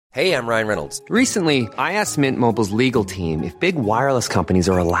Hey, I'm Ryan Reynolds. Recently, I asked Mint Mobile's legal team if big wireless companies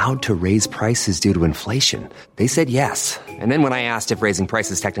are allowed to raise prices due to inflation. They said yes. And then when I asked if raising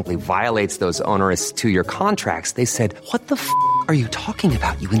prices technically violates those onerous two-year contracts, they said, "What the f*** are you talking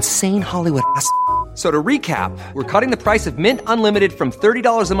about, you insane Hollywood ass?" So to recap, we're cutting the price of Mint Unlimited from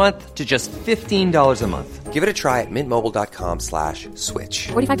 $30 a month to just $15 a month. Give it a try at mintmobile.com/switch.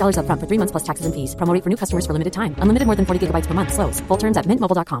 $45 up front for 3 months plus taxes and fees. Promo rate for new customers for limited time. Unlimited more than 40 gigabytes per month. Slows full terms at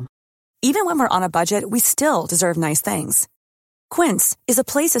mintmobile.com. Even when we're on a budget, we still deserve nice things. Quince is a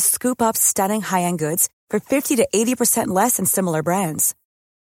place to scoop up stunning high-end goods for 50 to 80% less than similar brands.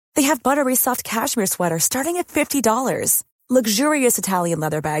 They have buttery soft cashmere sweaters starting at $50, luxurious Italian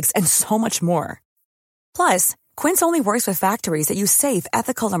leather bags, and so much more. Plus, Quince only works with factories that use safe,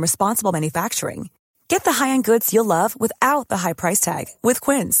 ethical, and responsible manufacturing. Get the high-end goods you'll love without the high price tag with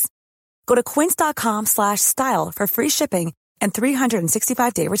Quince. Go to quince.com/style for free shipping and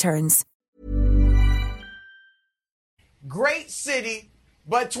 365-day returns. Great city,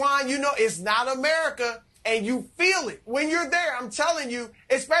 but Twine, you know, it's not America, and you feel it when you're there. I'm telling you,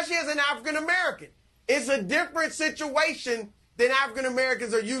 especially as an African American, it's a different situation than African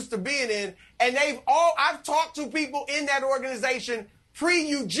Americans are used to being in. And I've talked to people in that organization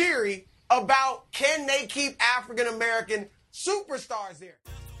pre-Ujiri about can they keep African American superstars there.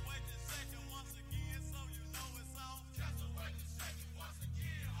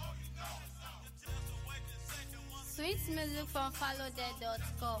 Sweet music from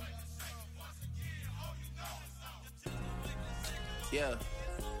followdead.com. Yeah.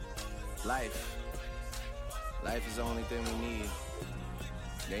 Life is the only thing we need.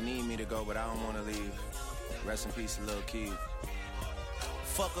 They need me to go, but I don't want to leave. Rest in peace, Lil Keith.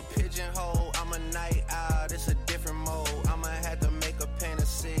 Fuck a pigeonhole, I'm a night owl, it's a different mode. I'ma have to make a paint of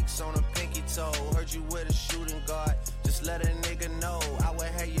 6 on a pinky toe. Heard you with a shooting guard, just let a nigga know. I would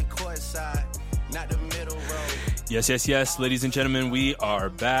have you courtside, not the middle road. Yes, ladies and gentlemen, we are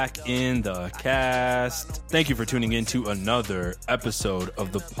back in the cast. Thank you for tuning in to another episode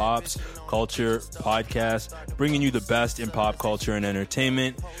of the Pops Culture Podcast, bringing you the best in pop culture and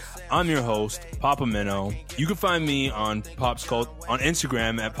entertainment. I'm your host, Papa Minnow. You can find me on on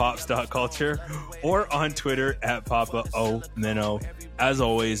Instagram at pops.culture or on Twitter at Papa O Minnow. As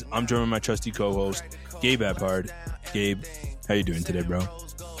always, I'm joined by my trusty co-host, Gabe Ephard. Gabe, how you doing today, bro?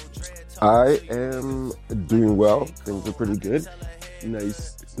 I am doing well. Things are pretty good.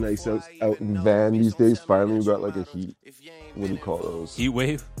 It's nice out in Van these days. Finally, we got like a heat. What do you call those? Heat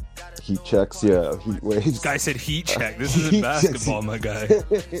wave? Heat checks, yeah. Heat waves. This guy said heat check. This isn't basketball, my guy.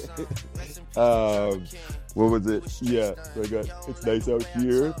 What was it? Yeah, so it's nice out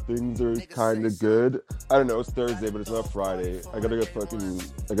here. Things are kind of good. I don't know. It's Thursday, but it's not Friday. I got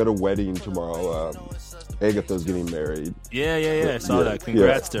a wedding tomorrow. Agatha's getting married. Yeah. I saw that.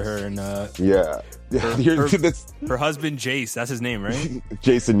 Congrats to her. And her husband, Jace. That's his name, right?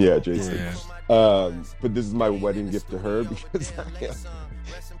 Jason. Jason. Yeah. But this is my wedding gift to her because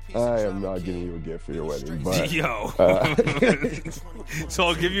I am not getting you a gift for your wedding. But, so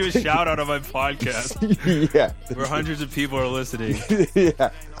I'll give you a shout out on my podcast. Yeah. Where hundreds of people are listening. Yeah.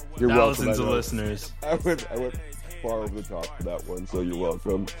 You're Thousands welcome, of listeners. I went far over the top for that one, so you're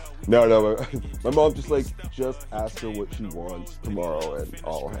welcome. No, my mom just ask her what she wants tomorrow, and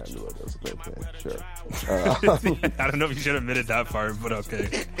I'll handle it. I was like, okay, sure. I don't know if you should have admitted that part, but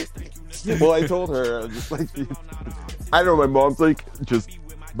okay. Well, I told her, just like, I don't know,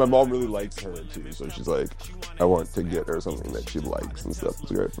 my mom really likes her too, so she's like, I want to get her something that she likes and stuff.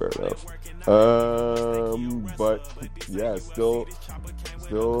 It's great, fair enough. But yeah, still,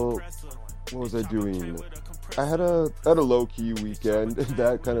 what was I doing? I had a low-key weekend.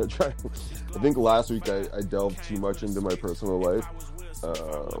 That kind of I think last week I delved too much into my personal life.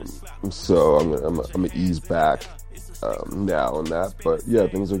 So I'm gonna ease back now on that. But yeah,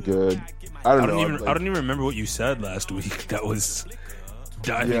 things are good. I don't know. I don't even remember what you said last week. That was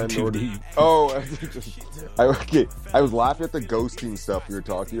diving too deep. Oh, I was laughing at the ghosting stuff you were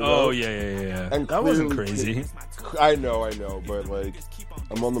talking about. Oh yeah. And that wasn't crazy. I know, but like,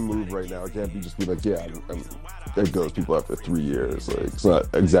 I'm on the move right now. I can't just be like, yeah, I ghost people after 3 years. Like, it's not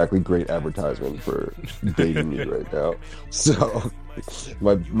exactly great advertisement for dating me right now. So,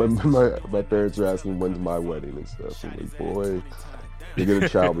 my parents are asking when's my wedding and stuff. I'm like, boy, you get a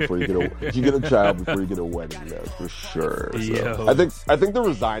child before you get a wedding, that's for sure. So, I think they're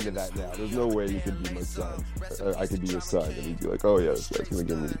resigned to that now. There's no way you could be my son. I could be your son, and he'd be like, oh yeah, this guy's gonna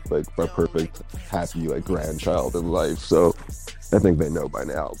give me like my perfect, happy like grandchild in life. So I think they know by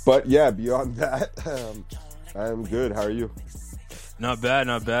now. But yeah, beyond that, I'm good. How are you? Not bad,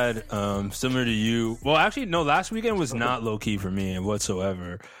 not bad. Similar to you. Well, actually, no. Last weekend was not low key for me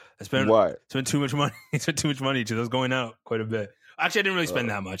whatsoever. I spent too much money. I spent too much money because I was going out quite a bit. Actually, I didn't really spend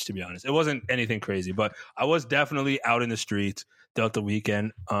that much, to be honest. It wasn't anything crazy, but I was definitely out in the streets throughout the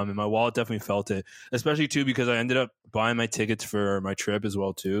weekend, and my wallet definitely felt it. Especially too because I ended up buying my tickets for my trip as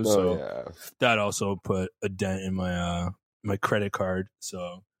well too. That also put a dent in my my credit card.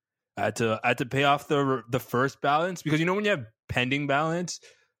 So I had to pay off the first balance because when you have pending balance,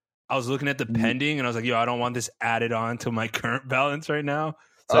 I was looking at the pending and I was like, yo, I don't want this added on to my current balance right now.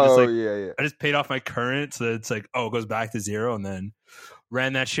 So I just paid off my current, so it's like, it goes back to zero, and then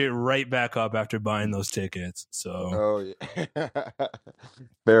ran that shit right back up after buying those tickets. So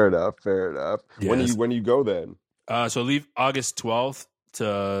fair enough. Yes. When you go then? So I leave August 12th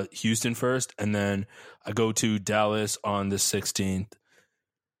to Houston first, and then I go to Dallas on the 16th.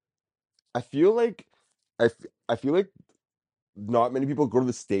 I feel like not many people go to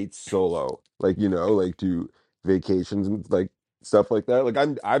the States solo, like do vacations and like stuff like that. Like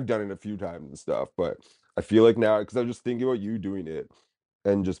I've done it a few times and stuff, but I feel like now, because I was just thinking about you doing it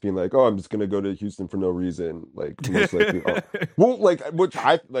and just being like, I'm just gonna go to Houston for no reason, like most likely. Which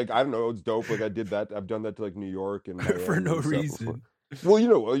I don't know, it's dope. Like I did that. I've done that to like New York and Miami for no and stuff reason. before. Well,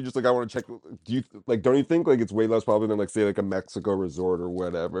 you're just like, I want to check. Don't you think like it's way less probably than like say like a Mexico resort or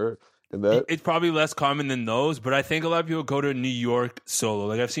whatever? And that it's probably less common than those, but I think a lot of people go to New York solo.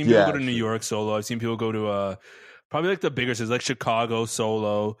 Like I've seen people go to New York solo. I've seen people go to probably like the bigger cities, like Chicago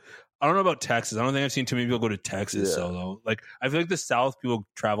solo. I don't know about Texas. I don't think I've seen too many people go to Texas solo. Like I feel like the South people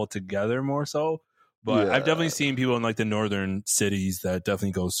travel together more so, but I've definitely seen people in like the northern cities that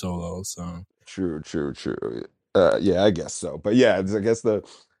definitely go solo. So true. I guess so. But yeah, I guess the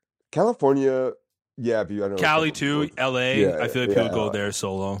California. Yeah, I know Cali too, LA. I feel like people go there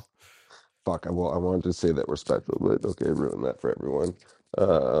solo. Fuck, I wanted to say that we're special, but okay, ruin that for everyone.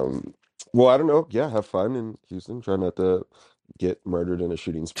 Well, I don't know. Yeah, have fun in Houston. Try not to get murdered in a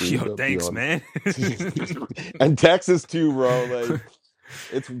shooting spree. Yo, thanks, man. And Texas too, bro. Like,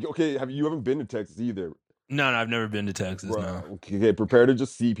 it's okay. You haven't been to Texas either? No, I've never been to Texas. Bro, no. Okay, prepare to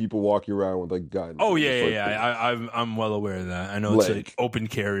just see people walking around with like guns. Oh yeah. I'm well aware of that. I know it's like open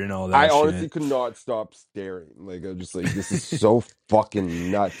carry and all that. I honestly could not stop staring. Like I'm just like, this is so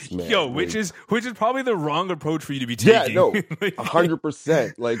fucking nuts, man. Yo, which is probably the wrong approach for you to be taking. Yeah, no,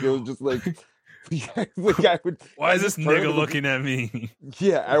 100%. Like it was just like. Why is this nigga looking at me?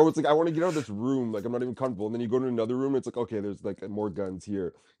 Yeah, I was like, I want to get out of this room. Like, I'm not even comfortable. And then you go to another room, and it's like, okay, there's like more guns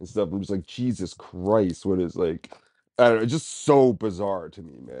here and stuff. I'm just like, Jesus Christ, what is like? I don't know. It's just so bizarre to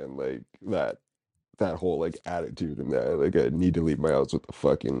me, man. Like that whole like attitude and that. Like, I need to leave my house with the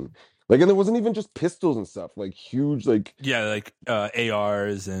fucking. Like, and it wasn't even just pistols and stuff. Like huge, like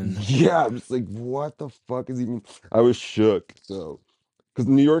ARs and I'm just like, what the fuck is even? I was shook. So. Because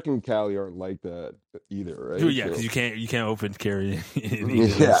New York and Cali aren't like that either, right? Yeah, because you can't open carry in either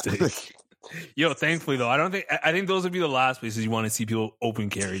of those states. Yo, thankfully though, I think those would be the last places you want to see people open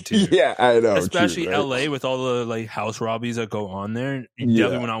carry to. Yeah, I know. Especially true, right? LA with all the like house robberies that go on there. You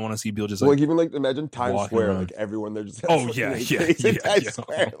definitely would not want to see people just like even like imagine Times Square, around. Like everyone there just Times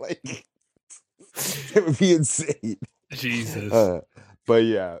Square, like it would be insane. Jesus. But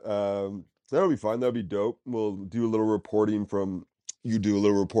yeah, that'll be fun. That'll be dope. We'll do a little reporting from. You do a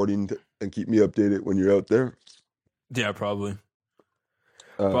little reporting and keep me updated when you're out there. Yeah, probably.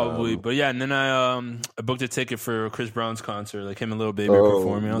 But yeah, and then I booked a ticket for Chris Brown's concert, like him and Lil Baby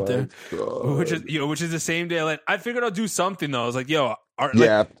performing out there, which is the same day. Like I figured I'll do something though. I was like, because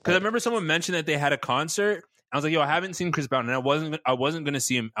I remember someone mentioned that they had a concert. I was like, I haven't seen Chris Brown, and I wasn't gonna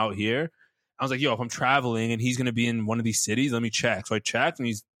see him out here. I was like, if I'm traveling and he's gonna be in one of these cities, let me check. So I checked, and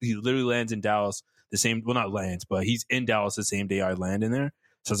he literally lands in Dallas. Not lands, but he's in Dallas the same day I land in there.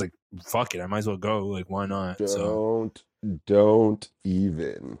 So I was like, fuck it, I might as well go. Like, why not? Don't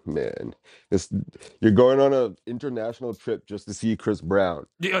even, man. You're going on an international trip just to see Chris Brown.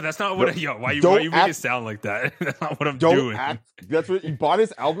 Yo, that's not what. Why you make it sound like that? That's not what I'm doing. That's what you bought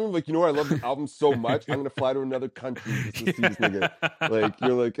his album. Like, I love this album so much. I'm gonna fly to another country just to see this nigga. Like,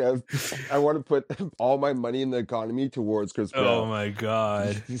 you're like, I want to put all my money in the economy towards Chris Brown. Oh my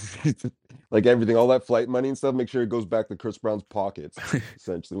god. Like everything, all that flight money and stuff, make sure it goes back to Chris Brown's pockets.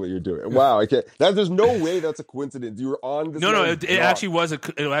 Essentially, what you're doing. Wow, I can't. There's no way that's a coincidence. You were on this. No, it actually was a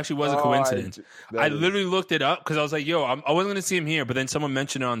coincidence. I literally looked it up because I was like, I wasn't gonna see him here, but then someone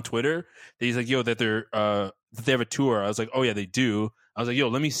mentioned it on Twitter that he's like, that they have a tour. I was like, oh yeah, they do. I was like,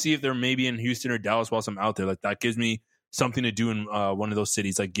 let me see if they're maybe in Houston or Dallas whilst I'm out there. Like that gives me something to do in one of those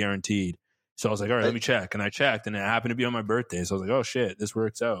cities, like guaranteed. So I was like, all right, let me check. And I checked, and it happened to be on my birthday. So I was like, oh, shit, this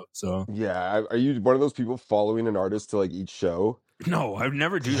works out. So yeah. Are you one of those people following an artist to, like, each show? No, I've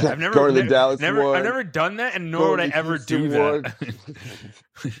never do that. I've never Going to the Dallas never one. I've never done that, and nor would I ever do that.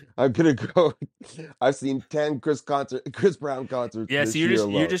 I'm gonna go. I've seen 10 Chris Brown concerts. Yeah, this so year you're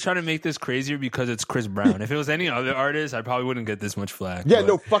alone. just trying to make this crazier because it's Chris Brown. If it was any other artist, I probably wouldn't get this much flack. Yeah, but,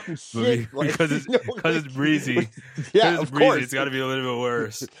 no fucking shit. because it's breezy. Yeah, it's of breezy. course. It's got to be a little bit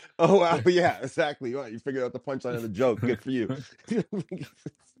worse. Oh wow, yeah, exactly. Well, you figured out the punchline of the joke. Good for you.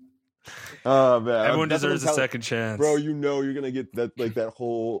 Oh man, Everyone that's what deserves I'm a second chance, bro. You know you're gonna get that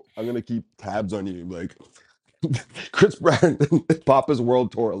whole. I'm gonna keep tabs on you, like Chris Brown, Papa's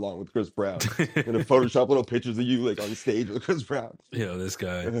World Tour along with Chris Brown. Gonna Photoshop little pictures of you like on stage with Chris Brown. Yeah, this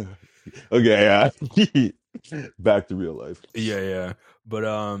guy. Okay, back to real life. Yeah. But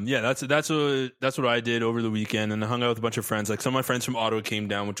yeah, that's what I did over the weekend, and I hung out with a bunch of friends. Like some of my friends from Ottawa came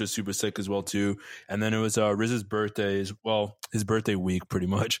down, which was super sick as well too. And then it was Riz's birthday, his birthday week pretty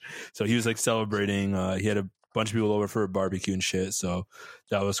much. So he was like celebrating. He had a bunch of people over for a barbecue and shit. So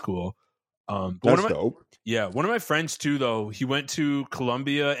that was cool. That's dope. Yeah, one of my friends too, though, he went to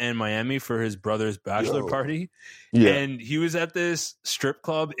Colombia and Miami for his brother's bachelor party. Yeah. And he was at this strip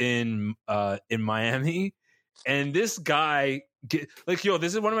club in Miami, and this guy this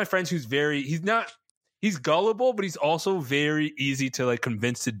is one of my friends who's he's gullible, but he's also very easy to like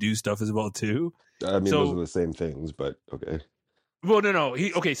convince to do stuff as well too. I mean, those are the same things, but okay. Well, no.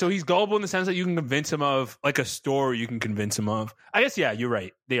 So he's gullible in the sense that you can convince him of like a story. You can convince him of. I guess, yeah, you're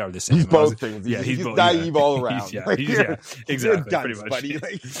right. They are the same. He's both things. Yeah, he's naive all around. Exactly. You're dunce, pretty much. buddy.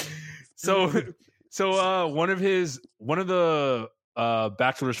 Like... So one of the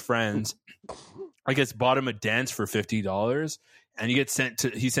bachelor's friends, I guess, bought him a dance for $50, and he gets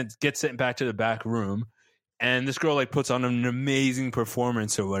sent back to the back room, and this girl like puts on an amazing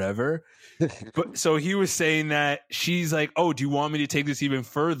performance or whatever. But so he was saying that she's like, "Oh, do you want me to take this even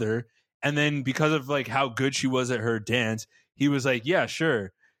further?" And then because of like how good she was at her dance, he was like, "Yeah,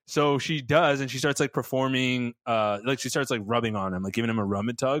 sure." So she does, and she starts like performing, like she starts like rubbing on him, like giving him a rub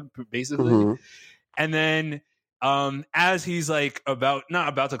and tug, basically. Mm-hmm. And then as he's like not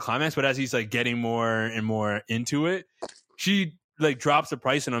about to climax, but as he's like getting more and more into it, she like drops the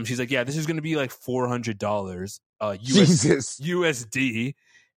price on him. She's like, "Yeah, this is going to be like $400 USD."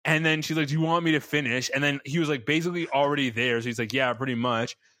 And then she's like, "Do you want me to finish?" And then he was like basically already there. So he's like, "Yeah, pretty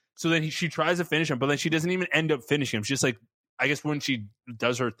much." So then she tries to finish him, but then she doesn't even end up finishing him. She's just like, I guess when she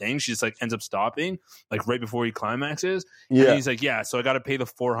does her thing, she just like ends up stopping like right before he climaxes. Yeah. And he's like, "Yeah, so I got to pay the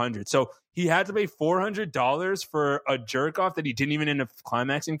 $400." So he had to pay $400 for a jerk off that he didn't even end up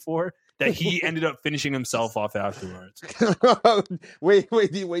climaxing for, that he ended up finishing himself off afterwards. wait,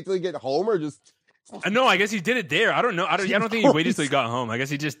 do you wait till you get home or just... No, I guess he did it there. I don't know. I don't think he waited till he got home. I guess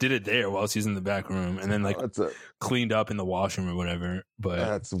he just did it there while she's in the back room, and then like cleaned up in the washroom or whatever. But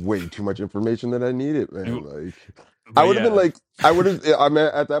that's way too much information that I needed, man. Like, I would have been like, I mean,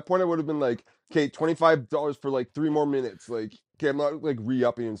 at that point, I would have been like, okay, $25 for like 3 more minutes. Like, okay, I'm not like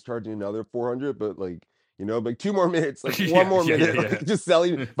re-upping and charging another $400, but like, you know, like 2 more minutes, like 1 more minute, like just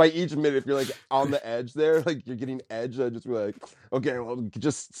selling by each minute. If you're like on the edge there, like you're getting edged, I'd just be like, okay, well,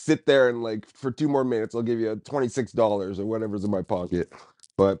 just sit there and like for 2 more minutes, I'll give you $26 or whatever's in my pocket.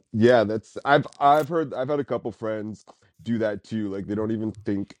 But yeah, I've had a couple friends do that too. Like they don't even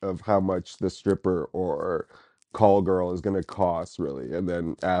think of how much the stripper or call girl is gonna cost really, and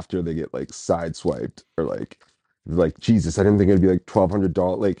then after they get like sideswiped or like Jesus, I didn't think it'd be like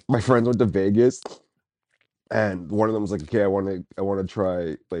 $1,200. Like my friends went to Vegas. And one of them was like, "Okay, I want to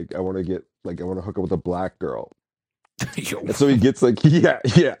try, like, I want to hook up with a black girl." And so he gets like, yeah,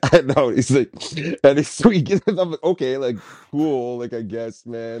 I know. He's like, so he gets, I'm like, okay, like, cool, like, I guess,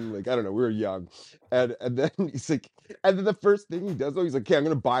 man, like, I don't know, we were young, and then he's like, and then the first thing he does though, he's like, "Okay, I'm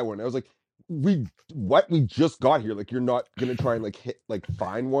gonna buy one." I was like, we just got here, like, you're not gonna try and like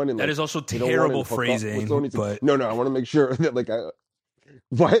find one, and that like, is also terrible phrasing. But like, no, I want to make sure that like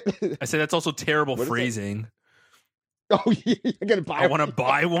what I said, that's also terrible phrasing. Oh, yeah, I gotta buy. I want to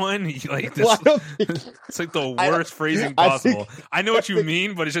buy one. Like this, it's like the worst phrasing possible. I know what you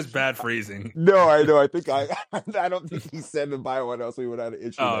mean, but it's just bad phrasing. No, I know. I think I don't think he said to buy one, else we would have an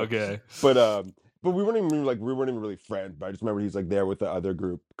issue. Oh, okay. But we weren't even really friends. But I just remember he's like there with the other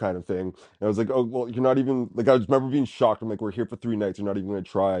group kind of thing. And I was like, "Oh, well, you're not even like." I just remember being shocked. I'm like, "We're here for 3 nights. You're not even gonna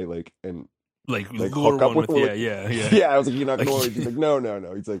try like and." Like hook up with yeah. I was like, "You're not going." He's like, no.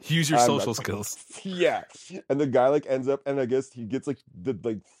 He's like, use your social skills. Yeah, and the guy like ends up, and I guess he gets like the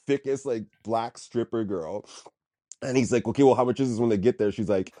like thickest like black stripper girl, and he's like, "Okay, well, how much is this when they get there?" She's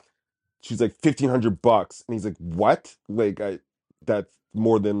like $1,500, and he's like, "What?" Like that's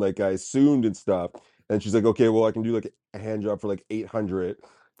more than like I assumed and stuff. And she's like, "Okay, well, I can do like a hand job for like 800,"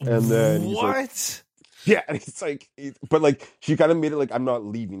 and then he's what? Like, Yeah, and it's like, but like she kind of made it like I'm not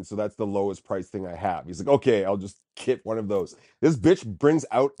leaving, so that's the lowest price thing I have. He's like, okay, I'll just get one of those. This bitch brings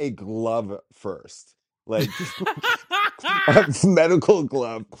out a glove first, like a medical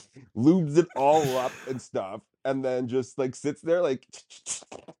glove, lubes it all up and stuff, and then just like sits there like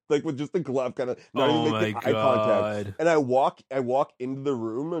with just the glove, kind of not Oh even my making eye contact. God. And I walk into the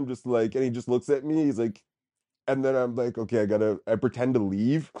room and just like, and he just looks at me. He's like, and then I'm like, okay, I pretend to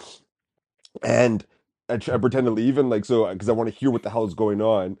leave, and I pretend to leave, and like, so because I want to hear what the hell is going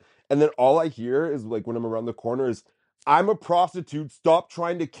on, and then all I hear is like when I'm around the corner is, I'm a prostitute, stop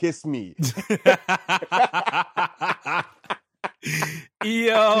trying to kiss me.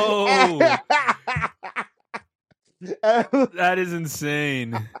 Yo, that is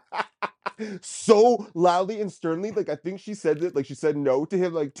insane. So loudly and sternly, like I think she said it, like she said no to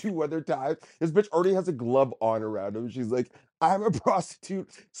him like 2 other times. This bitch already has a glove on around him. She's like, I'm a prostitute,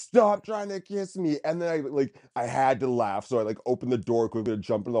 stop trying to kiss me. And then I had to laugh, so I like opened the door quickly to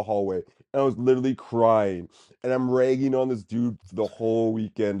jump in the hallway, and I was literally crying, and I'm ragging on this dude the whole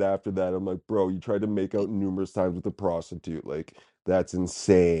weekend after that. I'm like, bro, you tried to make out numerous times with a prostitute, like that's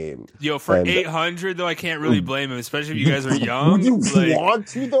insane. Yo, for And 800 though, I can't really blame him, especially if you guys are young. would you Like, want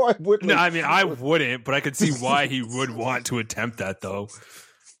to though? I would. no, Like, I mean I wouldn't, but I could see why he would want to attempt that though.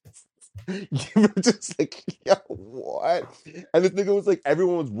 you were just like, yeah, what? And the thing was like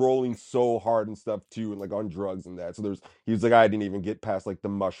everyone was rolling so hard and stuff too, and like on drugs and that. So he was like, I didn't even get past like the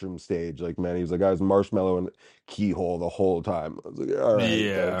mushroom stage. Like, man, he was like, I was marshmallow and keyhole the whole time. I was like, all right,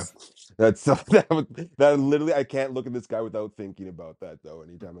 Yeah. that's that literally I can't look at this guy without thinking about that though.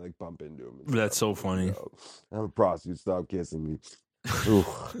 Anytime I like bump into him, and That's so stuff. funny. You know, I'm a prostitute. Stop kissing me. Ooh.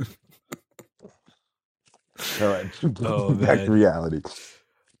 All right, Oh, back man. to reality.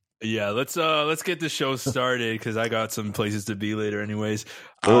 Yeah, let's get the show started because I got some places to be later, anyways.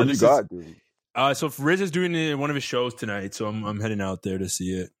 What do you this got, dude? So Riz is doing one of his shows tonight, so I'm heading out there to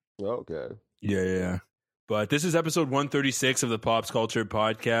see it. Okay. Yeah. But this is episode 136 of the Pops Culture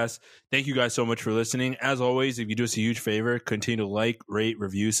Podcast. Thank you guys so much for listening. As always, if you do us a huge favor, continue to like, rate,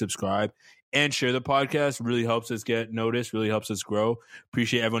 review, subscribe, and share the podcast. Really helps us get noticed, really helps us grow.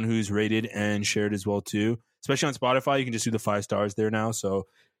 Appreciate everyone who's rated and shared as well, too. Especially on Spotify, you can just do the 5 stars there now. So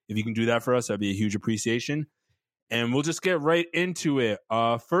if you can do that for us, that'd be a huge appreciation. And we'll just get right into it.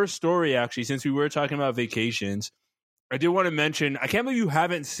 First story, actually, since we were talking about vacations, I did want to mention, I can't believe you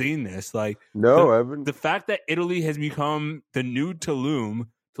haven't seen this. Like, No, I haven't. the fact that Italy has become the new Tulum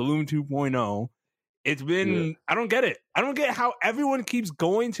 2.0, it's been, I don't get it. I don't get how everyone keeps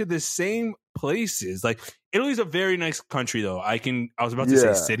going to the same places. Like, Italy's a very nice country, though. I was about to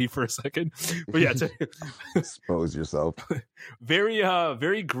say city for a second, but yeah, Expose yourself. very,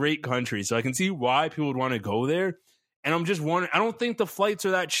 very great country. So I can see why people would want to go there. And I'm just wondering, I don't think the flights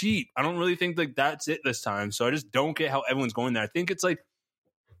are that cheap. I don't really think like that's it this time. So I just don't get how everyone's going there. I think it's like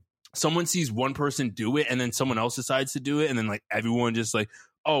someone sees one person do it and then someone else decides to do it. And then like everyone just like,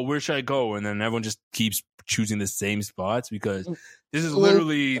 oh, where should I go? And then everyone just keeps choosing the same spots because this is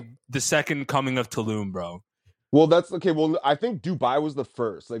literally the second coming of Tulum, bro. Well, that's okay. Well, I think Dubai was the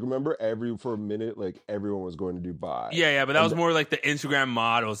first. Like, remember, for a minute, like everyone was going to Dubai. Yeah, but that was more like the Instagram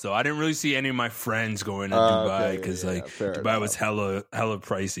models, though. I didn't really see any of my friends going to Dubai because Dubai was hella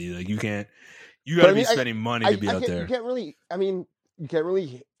pricey. Like, you gotta be spending money to be out there. You can't really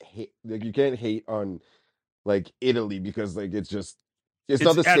hate. Like, you can't hate on like Italy because like it's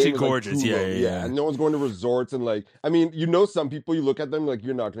not the actually same. gorgeous. Like, Yeah. And no one's going to resorts and like, I mean, some people you look at them like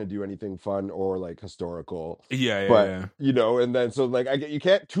you're not going to do anything fun or like historical. Yeah. And then so like you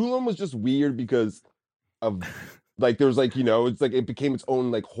can't. Tulum was just weird because of like there's like it's like it became its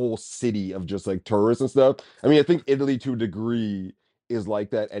own like whole city of just like tourists and stuff. I mean, I think Italy to a degree is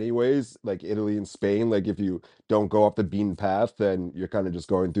like that anyways, like Italy and Spain. Like if you don't go off the beaten path, then you're kind of just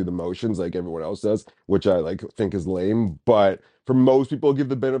going through the motions like everyone else does, which I like think is lame. But for most people, give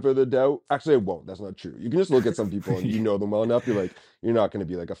the benefit of the doubt. Actually, I won't. That's not true. You can just look at some people and you know them well enough. You're not going to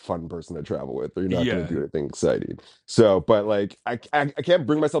be like a fun person to travel with, or you're not going to do anything exciting. So, but like I can't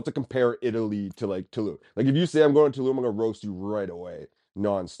bring myself to compare Italy to like Tulum. Like if you say I'm going to Tulum, I'm going to roast you right away,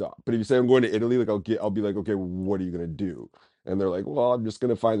 nonstop. But if you say I'm going to Italy, like I'll be like, okay, what are you going to do? And they're like, well, I'm just going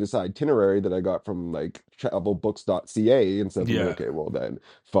to find this itinerary that I got from like travelbooks.ca and stuff. Like, okay, well then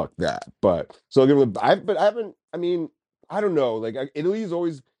fuck that. But so I don't know. Like Italy's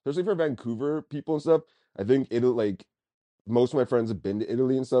always, especially for Vancouver people and stuff. I think Italy, like most of my friends have been to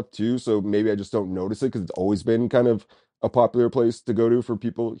Italy and stuff too. So maybe I just don't notice it because it's always been kind of a popular place to go to for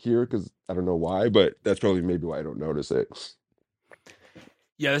people here. Because I don't know why, but that's probably maybe why I don't notice it.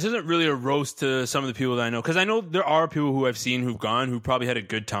 Yeah, this isn't really a roast to some of the people that I know, because I know there are people who I've seen who've gone who probably had a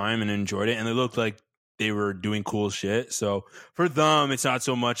good time and enjoyed it, and they look like they were doing cool shit. So for them, it's not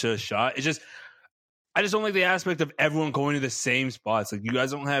so much a shot. It's just, I just don't like the aspect of everyone going to the same spots. Like, you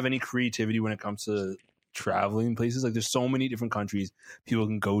guys don't have any creativity when it comes to traveling places. Like, there's so many different countries people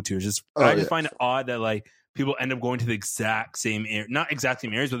can go to. It's just, I just find it odd that like people end up going to the exact same not exact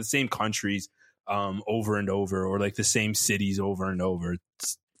same areas, but the same countries over and over, or like the same cities over and over.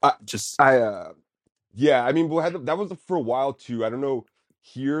 It's yeah, I mean, that was for a while too. I don't know.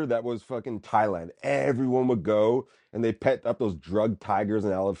 Here, that was fucking Thailand. Everyone would go, and they pet up those drug tigers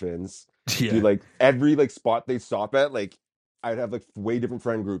and elephants. Yeah. Dude, like every like spot they stop at, like I'd have like way different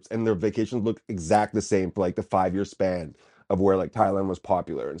friend groups, and their vacations looked exact the same for like the 5-year span of where like Thailand was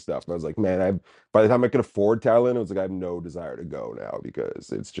popular and stuff. And I was like, man, by the time I could afford Thailand, it was like I have no desire to go now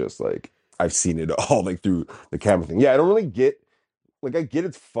because it's just like I've seen it all like through the camera thing. Yeah, I don't really get like I get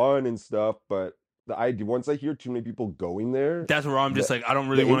it's fun and stuff, but the idea once I hear too many people going there, that's where I'm just like, I don't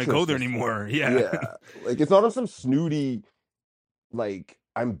really want to go there anymore. Yeah, like it's not on some snooty like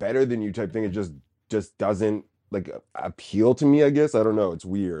I'm better than you type thing. It just doesn't like appeal to me, I guess. I don't know. It's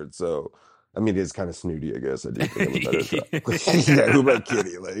weird. So I mean, it is kind of snooty, I guess. I do think I'm a better yeah, who am I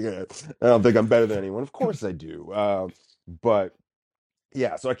kidding? Like, I don't think I'm better than anyone. Of course I do. But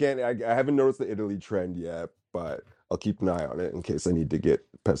yeah, so I haven't noticed the Italy trend yet, but I'll keep an eye on it in case I need to get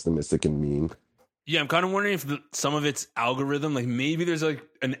pessimistic and mean. Yeah, I'm kind of wondering if some of it's algorithm, like maybe there's like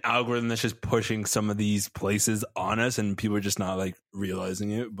an algorithm that's just pushing some of these places on us and people are just not like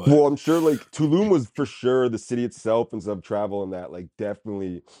realizing it. But well, I'm sure like Tulum was for sure the city itself and some travel and that like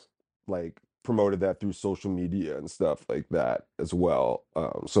definitely like promoted that through social media and stuff like that as well.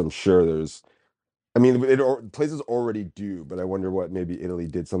 So I'm sure there's, I mean, places already do, but I wonder what maybe Italy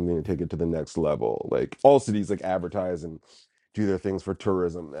did something to take it to the next level. Like all cities like advertise and do their things for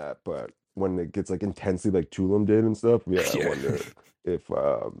tourism but when it gets like intensely like Tulum did and stuff, I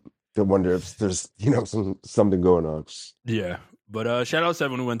wonder if there's something going on. Yeah, but shout out to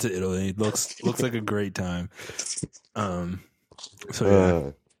everyone who went to Italy. It looks like a great time.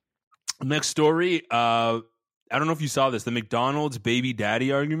 Next story. I don't know if you saw this, the McDonald's baby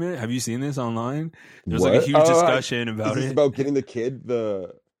daddy argument. Have you seen this online? There's like a huge discussion about it. About getting the kid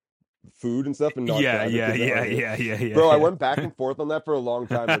the food and stuff and not yeah. Bro, I went back and forth on that for a long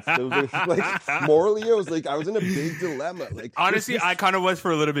time. It was like morally, I was in a big dilemma. Like honestly, I kind of was for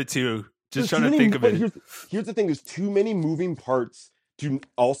a little bit too. Just trying to think of it. Here's the thing: there's too many moving parts to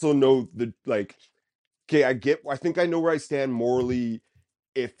also know the like. Okay, I think I know where I stand morally.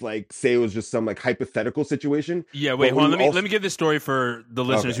 If like say it was just some like hypothetical situation. Yeah, wait, hold on. Let me give this story for the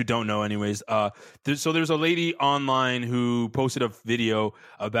listeners who don't know anyways. So there's a lady online who posted a video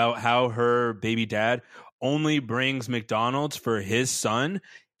about how her baby dad only brings McDonald's for his son,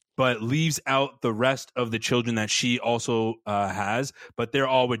 but leaves out the rest of the children that she also has, but they're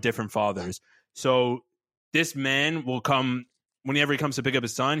all with different fathers. So this man will come whenever he comes to pick up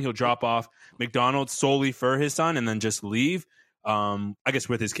his son, he'll drop off McDonald's solely for his son and then just leave. I guess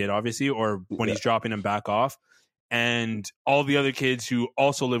with his kid, obviously, or when he's dropping him back off. And all the other kids who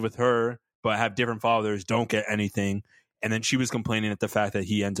also live with her but have different fathers don't get anything. And then she was complaining at the fact that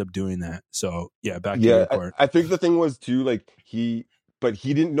he ends up doing that. So yeah, back to your part. I think the thing was too, like he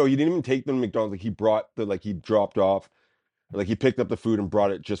didn't even take them to McDonald's. Like he dropped off, like he picked up the food and brought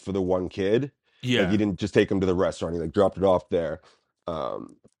it just for the one kid. Yeah, like he didn't just take him to the restaurant. He like dropped it off there.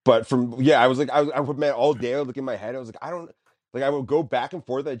 But I was like, I would man all day. I would look in my head. I was like, I would go back and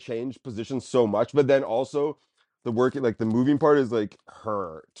forth. I changed positions so much, but then also the moving part is like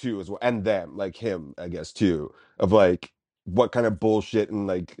her too as well, and them, like him, I guess too, of like what kind of bullshit and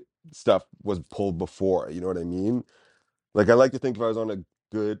like stuff was pulled before. You know what I mean? Like I like to think if I was on a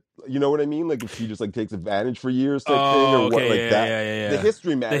good, you know what I mean? Like if she just like takes advantage for years type thing or what like that. Yeah. The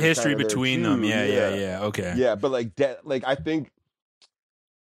history matters. The history between them. Yeah. Okay. Yeah, but like I think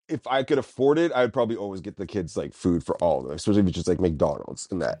if I could afford it, I'd probably always get the kids like food for all of them, especially if it's just like McDonald's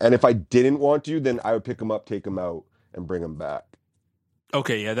and that. And if I didn't want to, then I would pick them up, take them out, and bring them back.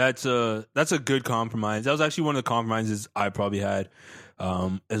 Okay, yeah, that's a good compromise. That was actually one of the compromises I probably had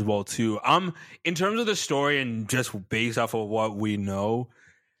as well too. In terms of the story and just based off of what we know,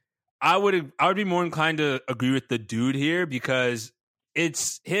 I would be more inclined to agree with the dude here because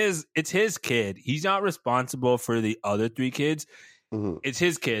it's his kid. He's not responsible for the other 3 kids. Mm-hmm. It's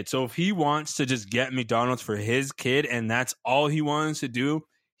his kid. So if he wants to just get McDonald's for his kid and that's all he wants to do,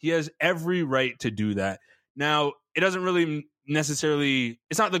 he has every right to do that. Now, it doesn't really necessarily,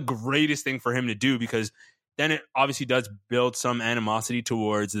 it's not the greatest thing for him to do because then it obviously does build some animosity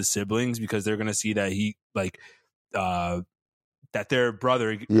towards the siblings because they're going to see that he that their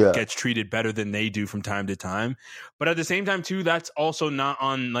brother gets treated better than they do from time to time. But at the same time, too, that's also not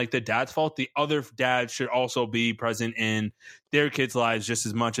on like the dad's fault. The other dad should also be present in their kids' lives just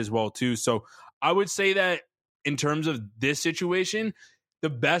as much as well, too. So I would say that in terms of this situation, the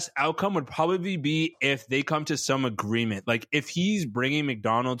best outcome would probably be if they come to some agreement. Like if he's bringing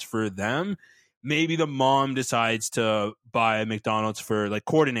McDonald's for them, maybe the mom decides to buy a McDonald's for like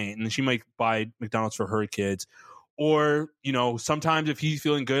coordinate, and she might buy McDonald's for her kids. Or, you know, sometimes if he's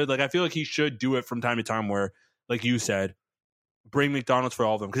feeling good, like I feel like he should do it from time to time where, like you said, bring McDonald's for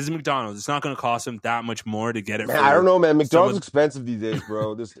all of them. Because it's McDonald's. It's not going to cost him that much more to get it. Man, I don't know, man. McDonald's is expensive these days,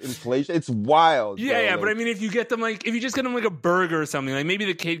 bro. This inflation, it's wild. Yeah, bro. yeah. Like, but I mean, if you get them like, if you just get them like a burger or something, like maybe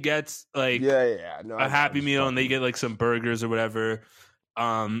the kid gets like a Happy Meal and they get like some burgers or whatever.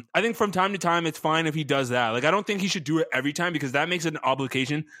 I think from time to time it's fine if he does that. Like I don't think he should do it every time because that makes it an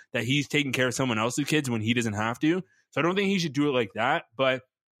obligation that he's taking care of someone else's kids when he doesn't have to. So I don't think he should do it like that. But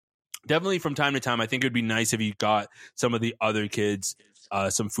definitely from time to time, I think it would be nice if he got some of the other kids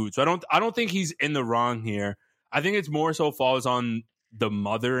some food. So I don't think he's in the wrong here. I think it's more so falls on the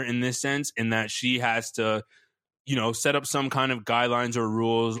mother in this sense, in that she has to, you know, set up some kind of guidelines or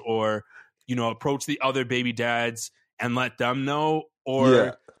rules, or, you know, approach the other baby dads and let them know,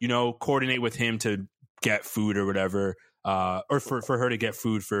 or, you know, coordinate with him to get food or whatever, or for her to get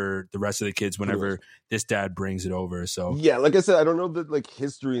food for the rest of the kids whenever this dad brings it over. So yeah, like I said, I don't know the like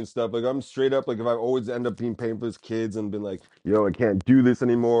history and stuff. Like I'm straight up, like if I always end up being paying for his kids and been like, yo, I can't do this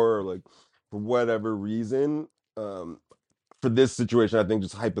anymore, or like for whatever reason, for this situation, I think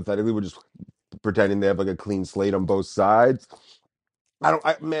just hypothetically, we're just pretending they have like a clean slate on both sides.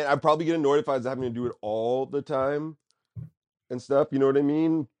 I'd probably get annoyed if I was having to do it all the time and stuff. You know what I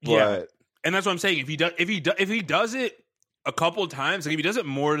mean? Yeah, and that's what I'm saying. If he does it a couple of times, like if he does it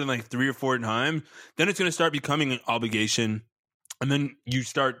more than like 3 or 4 times, then it's going to start becoming an obligation, and then you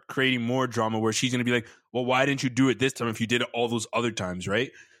start creating more drama where she's going to be like, "Well, why didn't you do it this time if you did it all those other times,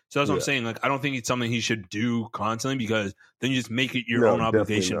 right?" So that's what I'm saying. Like, I don't think it's something he should do constantly, because then you just make it your own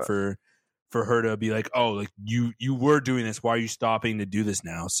obligation for her to be like, oh, like you were doing this. Why are you stopping to do this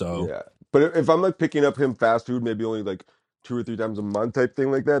now? So yeah, but if I'm like picking up him fast food, maybe only like 2 or 3 times a month type thing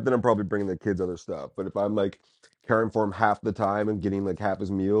like that, then I'm probably bringing the kids other stuff. But if I'm like caring for him half the time and getting like half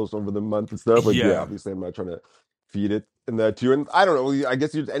his meals over the month and stuff, like obviously I'm not trying to feed it and that too. And I don't know, I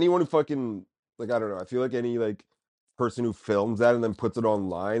guess anyone who fucking like, I don't know, I feel like any like person who films that and then puts it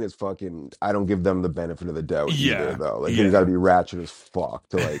online is fucking, I don't give them the benefit of the doubt either, though. Like you gotta be ratchet as fuck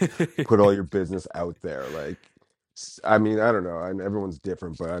to like put all your business out there. Like, I mean, I don't know, and everyone's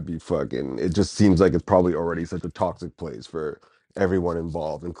different, but I'd be fucking, it just seems like it's probably already such a toxic place for everyone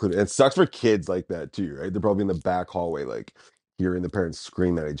involved, including, it sucks for kids like that too, right? They're probably in the back hallway like hearing the parents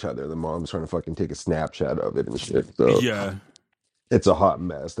scream at each other, the mom's trying to fucking take a Snapchat of it and shit. So it's a hot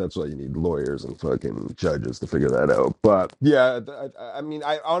mess. That's why you need lawyers and fucking judges to figure that out. But yeah, I mean,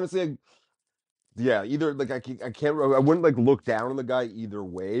 I honestly, either like I wouldn't like look down on the guy either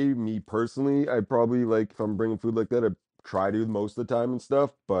way. Me personally, I'd probably like, if I'm bringing food like that, I'd try to most of the time and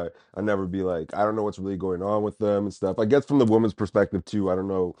stuff. But I'd never be like, I don't know what's really going on with them and stuff. I guess from the woman's perspective too, I don't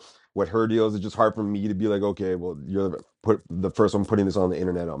know what her deal is. It's just hard for me to be like, okay, well, you're the first one putting this on the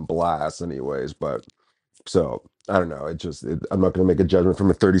internet on blast, anyways. But so I don't know. I'm not going to make a judgment from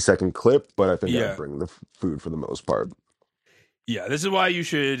a 30-second clip, but I think I'd bring the food for the most part. Yeah, this is why you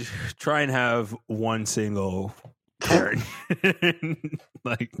should try and have one single parent.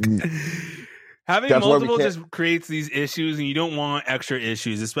 Like having multiple just creates these issues, and you don't want extra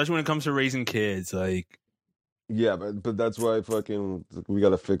issues, especially when it comes to raising kids. Like, yeah, but that's why we got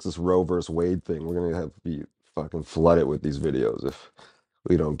to fix this Roe versus Wade thing. We're gonna have to be fucking flooded with these videos if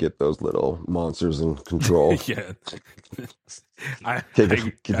we don't get those little monsters in control. Yeah, Take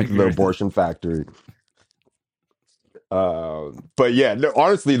it to the abortion factory. But yeah, no,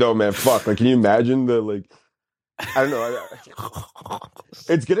 honestly though, man, fuck. Like, can you imagine the like? I don't know.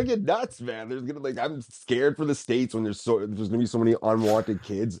 It's gonna get nuts, man. I'm scared for the States when there's gonna be so many unwanted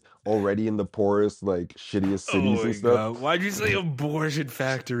kids already in the poorest, like shittiest cities and stuff. God. Why'd you say abortion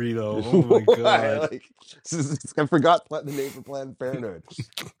factory though? Oh my god! I forgot the name for Planned Parenthood.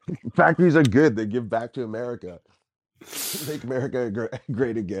 Factories are good. They give back to America. Make America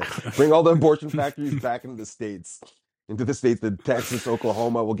great again. Bring all the abortion factories back into the States. Into the States, the Texas,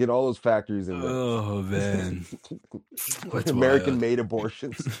 Oklahoma, we'll get all those factories in there. Oh, man. American-made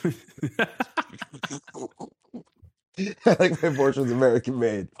abortions. I like my abortions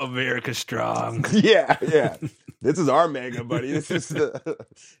American-made. America strong. Yeah. This is our mega, buddy. This is the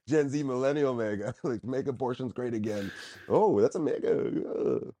Gen Z millennial mega. Like, make abortions great again. Oh, that's a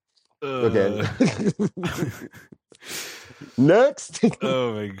mega. Okay. Next.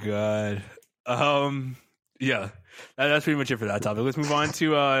 Oh my god. Yeah, that's pretty much it for that topic. Let's move on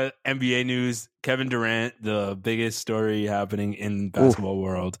to NBA news. Kevin Durant, the biggest story happening in basketball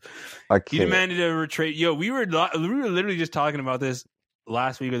world. He demanded a retreat. Yo, we were literally just talking about this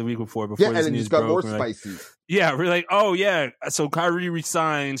last week or the week before this and news it just got broke. more spicy. Yeah, we're like, oh yeah, so Kyrie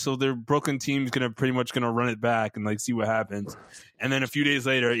resigned, so their Brooklyn team's pretty much gonna run it back and like see what happens. And then a few days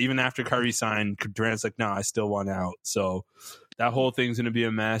later, even after Kyrie signed, Durant's like, no, I still want out. So that whole thing's gonna be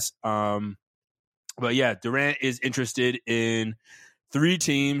a mess. But yeah, Durant is interested in 3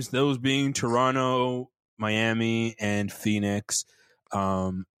 teams, those being Toronto, Miami, and Phoenix.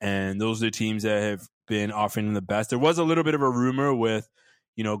 And those are the teams that have been offering him the best. There was a little bit of a rumor with,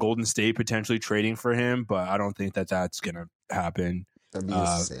 Golden State potentially trading for him, but I don't think that that's going to happen. That'd be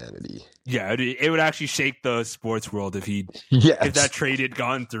insanity. Yeah, it would actually shake the sports world if if that trade had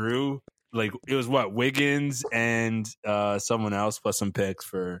gone through. Like, it was Wiggins and someone else plus some picks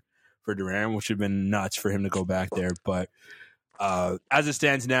for Durant, which would have been nuts for him to go back there. But as it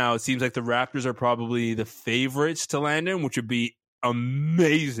stands now, it seems like the Raptors are probably the favorites to land him, which would be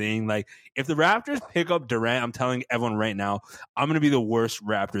amazing. Like, if the Raptors pick up Durant, I'm telling everyone right now, I'm going to be the worst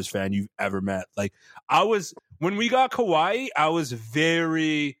Raptors fan you've ever met. Like, when we got Kawhi, I was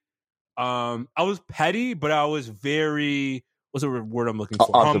very, I was petty, but I was very, what's the word I'm looking for?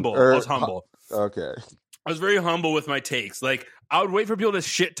 Humble. I was humble. Okay. I was very humble with my takes. Like, I would wait for people to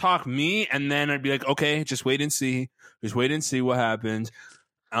shit talk me, and then I'd be like, okay, just wait and see. Just wait and see what happens.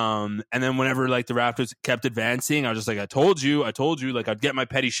 And then whenever like the Raptors kept advancing, I was just like, I told you. Like, I'd get my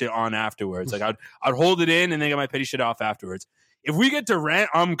petty shit on afterwards. Like, I'd hold it in and then get my petty shit off afterwards. If we get Durant,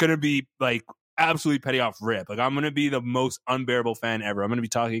 I'm gonna be like absolutely petty off rip. Like, I'm gonna be the most unbearable fan ever. I'm gonna be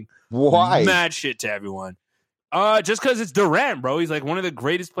talking mad shit to everyone. Just because it's Durant, bro. He's like one of the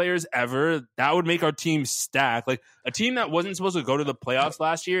greatest players ever. That would make our team stack. Like, a team that wasn't supposed to go to the playoffs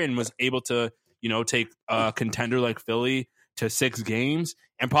last year and was able to, take a contender like Philly to 6 games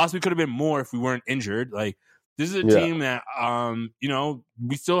and possibly could have been more if we weren't injured. Like, this is a team that,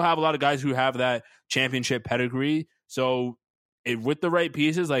 we still have a lot of guys who have that championship pedigree. So with the right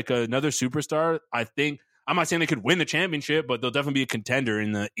pieces, like another superstar, I think, I'm not saying they could win the championship, but they'll definitely be a contender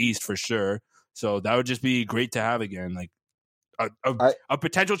in the East for sure. So that would just be great to have again, like a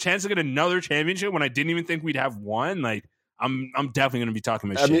potential chance to get another championship when I didn't even think we'd have one. Like, I'm definitely going to be talking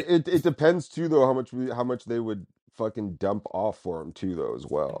about shit. I mean, it depends too, though, how much they would fucking dump off for him too, though, as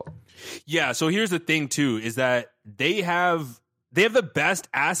well. Yeah. So here's the thing too, is that they have the best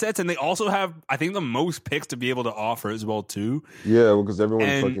assets, and they also have, I think, the most picks to be able to offer as well too. Yeah, well, because everyone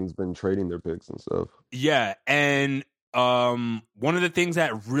fucking's been trading their picks and stuff. Yeah, and one of the things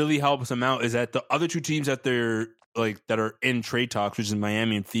that really helps them out is that the other 2 teams that that are in trade talks, which is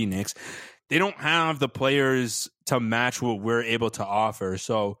Miami and Phoenix, they don't have the players to match what we're able to offer.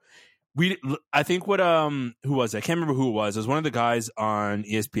 So I think who was it? I can't remember who it was. It was one of the guys on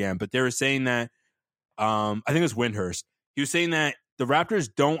ESPN, but they were saying that I think it was Windhurst. He was saying that the Raptors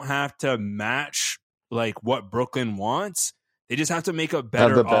don't have to match like what Brooklyn wants. They just have to make a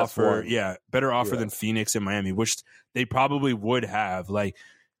better offer. Yeah, better offer than Phoenix and Miami, which they probably would have. Like,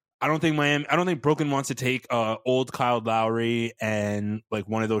 I don't think Brooklyn wants to take old Kyle Lowry and like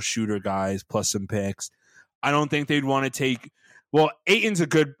one of those shooter guys plus some picks. I don't think they'd want to take. Well,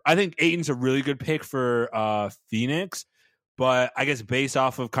 I think Ayton's a really good pick for Phoenix, but I guess based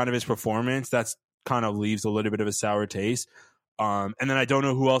off of kind of his performance, that's kind of leaves a little bit of a sour taste. And then I don't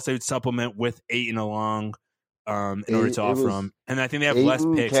know who else they would supplement with Ayton along. In order to offer them. And I think they have less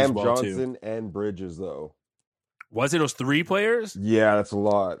picks Cam as well, Johnson, and Bridges, though. Was it those 3 players? Yeah, that's a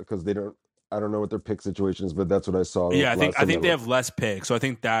lot because I don't know what their pick situation is, but that's what I saw. Yeah, I think they have less picks. So I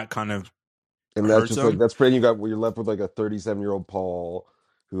think that kind of and that's just them. Like that's pretty. You're left with like a 37-year-old Paul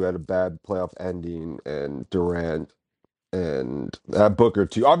who had a bad playoff ending, and Durant and Booker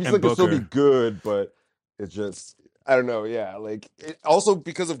too. Obviously, it could still be good, but it's just. I don't know, yeah. Like, also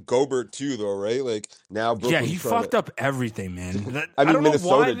because of Gobert, too, though, right? Like, now Brooklyn's he fucked up everything, man. I don't Minnesota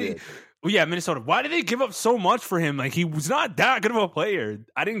know why did. Well, yeah, Minnesota. Why did they give up so much for him? Like, he was not that good of a player.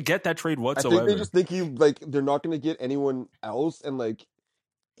 I didn't get that trade whatsoever. I think they just think they're not going to get anyone else, and, like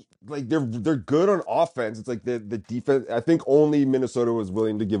they're good on offense. It's like the defense. I think only Minnesota was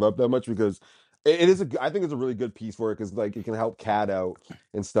willing to give up that much because I think it's a really good piece for it because like it can help Cat out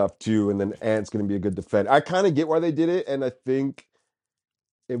and stuff too, and then Ant's going to be a good defender. I kind of get why they did it, and I think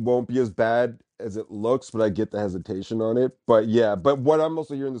it won't be as bad as it looks, but I get the hesitation on it. But yeah, but what I'm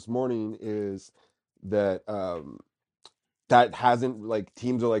also hearing this morning is that that hasn't like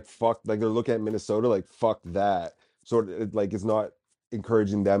teams are like fuck, like they're looking at Minnesota like fuck that. So it, like it's not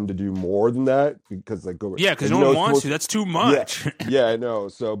encouraging them to do more than that because like go Yeah, because no one wants to. That's too much. Yeah, I know.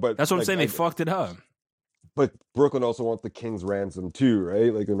 So, but that's what I'm like, saying. They fucked it up. But Brooklyn also wants the King's ransom too,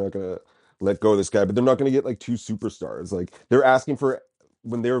 right? Like they're not gonna let go of this guy, but they're not gonna get like 2 superstars. Like they're asking for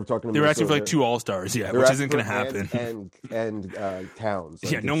when they were talking to they were asking for like 2 all-stars, yeah, which isn't gonna happen. And Towns.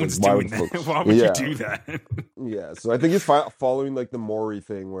 Like, yeah, no one's doing that. Why would you do that? Yeah, so I think it's following like the Morey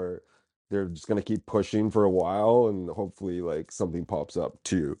thing where they're just gonna keep pushing for a while and hopefully like something pops up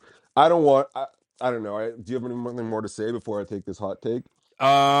too. I don't know. Do you have anything more to say before I take this hot take?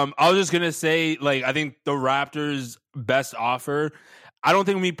 I was just gonna say, like, I think the Raptors' best offer. I don't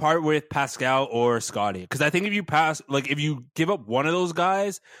think we part with Pascal or Scotty because I think if you give up one of those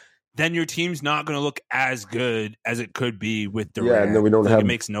guys, then your team's not gonna look as good as it could be with Durant. Yeah, and then we don't have. It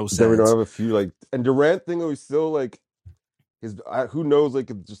makes no sense. Then we don't have a few and Durant thing. We still like who knows,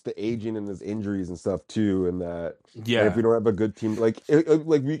 like just the aging and his injuries and stuff too, and that. Yeah, and if we don't have a good team,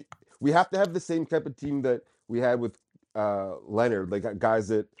 we have to have the same type of team that we had with Leonard, like guys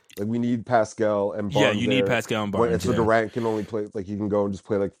that like we need Pascal and Barnes. Yeah, you need Pascal and Barnes. So Durant can only play he can go and just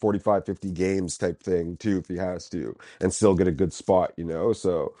play like 45, 50 games type thing too if he has to, and still get a good spot,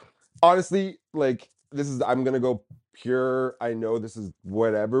 So honestly, like I'm gonna go pure. I know this is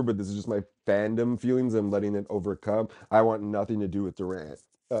whatever, but this is just my fandom feelings. I'm letting it overcome. I want nothing to do with Durant.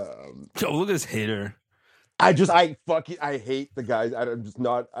 Yo, look at this hater. I hate the guys. I'm just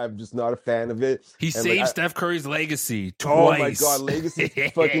not a fan of it. He saved Steph Curry's legacy twice. Oh my God, legacy!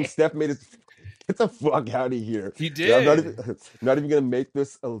 Fucking Steph made it. Get the fuck out of here. He did. Yeah, I'm not even gonna make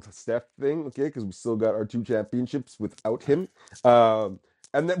this a Steph thing, okay? Because we still got our 2 championships without him. And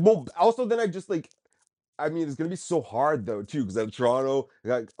then, I just like. I mean, it's gonna be so hard though too, because Toronto.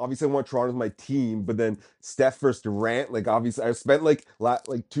 Obviously, I want Toronto as my team, but then Steph versus Durant. Like, obviously, I spent like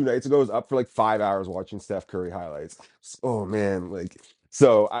 2 nights ago. I was up for like 5 hours watching Steph Curry highlights. Oh man, like.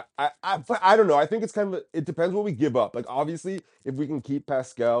 So I don't know. I think it's it depends what we give up. Like, obviously, if we can keep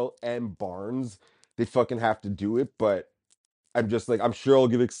Pascal and Barnes, they fucking have to do it. But I'm just like, I'm sure I'll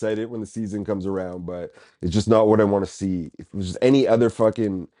get excited when the season comes around, but it's just not what I want to see. If it was just any other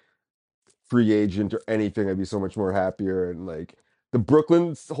fucking free agent or anything, I'd be so much more happier. And like the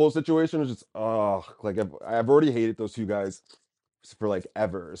Brooklyn whole situation is just like I've already hated those 2 guys for like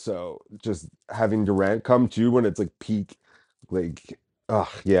ever. So just having Durant come too when it's like peak, like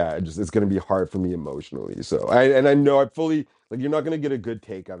it's gonna be hard for me emotionally. So I know I fully like you're not gonna get a good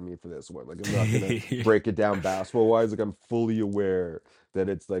take out of me for this one. Like I'm not gonna break it down basketball wise. Like I'm fully aware that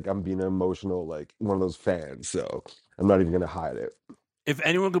it's like I'm being emotional, like one of those fans. So I'm not even gonna hide it. If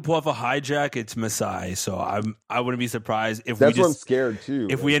anyone could pull off a hijack, it's Masai. So I wouldn't be surprised if that's what I'm scared too.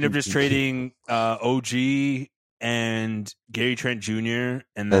 If we end up just trading OG and Gary Trent Jr.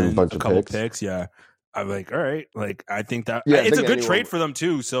 and then a couple picks, yeah. I'm like, all right. Like, I think that it's a good trade for them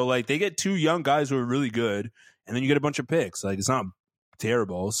too. So like they get 2 young guys who are really good, and then you get a bunch of picks. Like it's not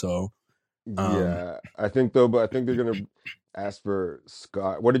terrible. So yeah, I think they're gonna ask for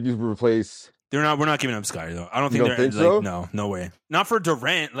Scott. What did you replace? We're not giving up Scotty though. I don't think think so. No way. Not for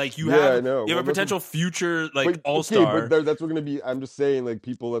Durant. Like you have a potential future all-star. But that's what gonna be. I'm just saying, like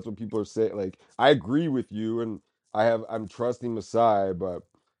people. That's what people are saying. Like I agree with you, and I'm trusting Masai, but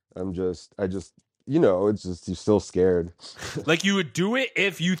I just it's just you're still scared. Like you would do it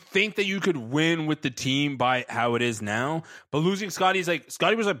if you think that you could win with the team by how it is now. But losing Scotty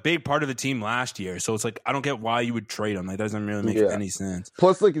was a big part of the team last year. So it's like I don't get why you would trade him. Like that doesn't really make any sense.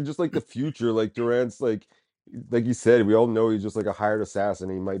 Plus, like just like the future, like Durant's like you said, we all know he's just like a hired assassin.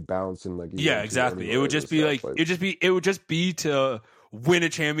 He might bounce and like exactly. It would just be like it would just be to win a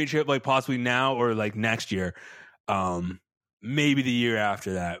championship, like possibly now or like next year, maybe the year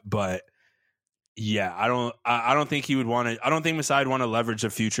after that, but. Yeah, I don't think he would want to. I don't think Masai would want to leverage the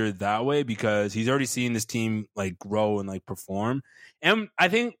future that way because he's already seen this team like grow and like perform. And I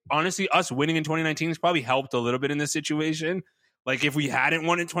think honestly, us winning in 2019 has probably helped a little bit in this situation. Like if we hadn't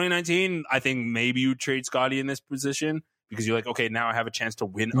won in 2019, I think maybe you trade Scotty in this position because you're like, okay, now I have a chance to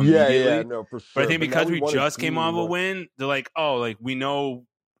win immediately. Yeah, no, for sure. But I think because we just came off a win, they're like, oh, like we know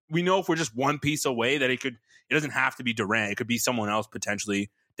if we're just one piece away that it doesn't have to be Durant. It could be someone else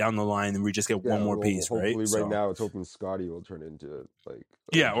potentially down the line, and we just get one more piece, right? Hopefully, right now it's hoping Scotty will turn into like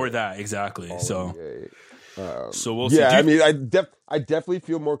or that exactly. So we'll see. Yeah, I mean, I definitely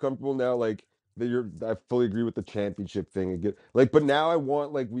feel more comfortable now. Like I fully agree with the championship thing again. Like, but now I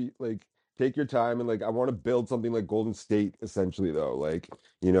want take your time and like I want to build something like Golden State essentially though. Like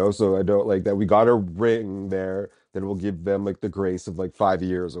so I don't like that we got a ring there that will give them like the grace of like 5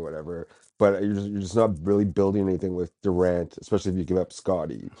 years or whatever. But you're just not really building anything with Durant, especially if you give up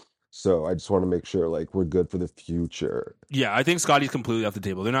Scotty. So I just want to make sure like we're good for the future. Yeah, I think Scotty's completely off the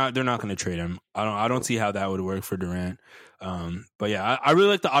table. They're not going to trade him. I don't see how that would work for Durant. But yeah, I really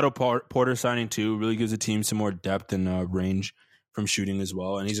like the Otto Porter signing too. Really gives the team some more depth and range from shooting as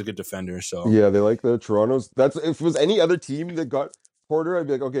well, and he's a good defender. So Yeah, they like the Toronto's. That's if it was any other team that got Porter, I'd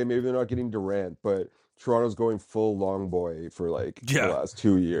be like, okay, maybe they're not getting Durant, but Toronto's going full long boy for like the last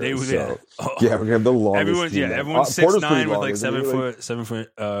 2 years. So yeah, we're gonna have the longest team. Everyone's Porter's 6'9" pretty with long, like isn't he? 7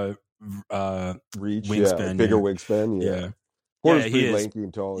 foot Reach, wingspan, bigger yeah. wingspan. Yeah, Yeah. Porter's Yeah, he pretty is. lanky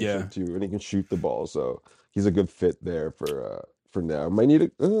and tall and Yeah. shit too, and he can shoot the ball. So he's a good fit there for now. Might need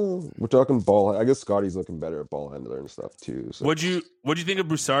a. We're talking ball. I guess Scotty's looking better at ball handler and stuff too. So What'd you think of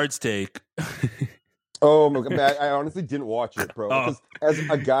Broussard's take? oh my god, man, I honestly didn't watch it, bro. Oh, Because as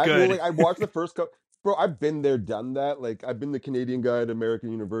a guy, good. like I watched the first couple. Bro, I've been there, done that. Like I've been the Canadian guy at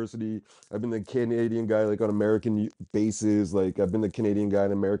American University. I've been the Canadian guy like on American bases. Like I've been the Canadian guy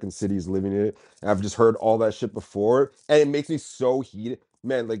in American cities living it. And I've just heard all that shit before, and it makes me so heated,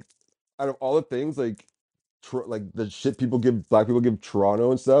 man. Like out of all the things, like the shit black people give Toronto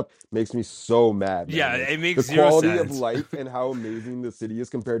and stuff makes me so mad, man. Yeah, Like, it makes the zero quality of sense. life and how amazing the city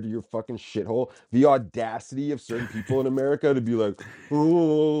is compared to your fucking shithole. The audacity of certain people in America to be like,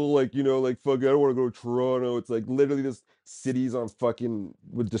 oh, like, you know, like, fuck, I don't want to go to Toronto. It's like literally this city's on fucking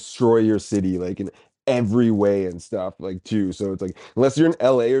would destroy your city, like in every way and stuff, like too. So it's like, unless you're in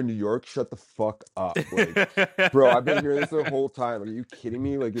LA or New York, shut the fuck up. Like, bro, I've been hearing this the whole time. Like, are you kidding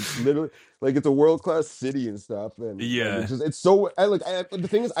me? Like, it's literally like it's a world class city and stuff. And Yeah. like, it's so the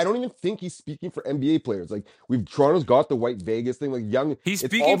thing is, I don't even think he's speaking for NBA players. Like, Toronto's got the white Vegas thing. Like, young, He's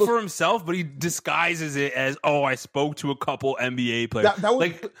it's speaking all the- for himself, but he disguises it as, "Oh, I spoke to a couple NBA players." that was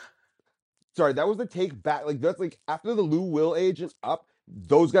like, sorry, that was the take back. Like, that's like after the Lou Will age and up.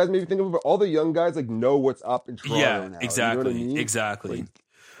 Those guys maybe think of it, but all the young guys like know what's up in Toronto yeah, now. exactly, You know what I mean? exactly. Like,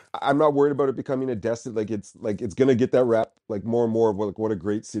 I'm not worried about it becoming a destination. Like it's gonna get that rap like more and more of what a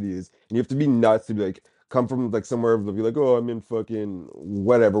great city is. And you have to be nuts to be like come from like somewhere to be like, oh, I'm in fucking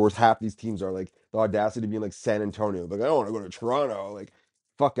whatever. Where half these teams are like the audacity to be in like San Antonio. Like I don't want to go to Toronto. Like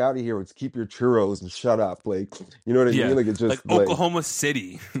fuck out of here. Let's keep your churros and shut up. Like you know what I Yeah, mean? Like it's just like Oklahoma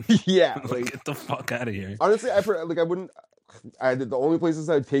City. yeah. Like, Like get the fuck out of here. honestly, I wouldn't. The only places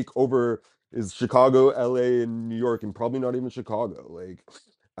I'd take over is Chicago, LA, and New York, and probably not even Chicago. Like,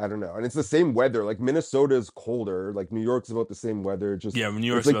 I don't know. And it's the same weather. Like Minnesota is colder. Like New York's about the same weather. Just Yeah, New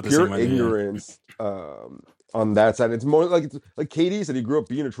York's it's like about the pure same weather, yeah. ignorance on that side. It's more like Katie said he grew up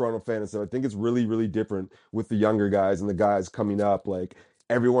being a Toronto fan, and so I think it's really, really different with the younger guys and the guys coming up. Like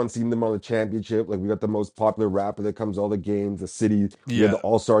everyone's seen them on the championship. Like we got the most popular rapper that comes to all the games. The city, we Yeah. had the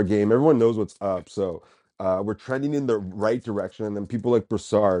All-Star game. Everyone knows what's up. So we're trending in the right direction, and then people like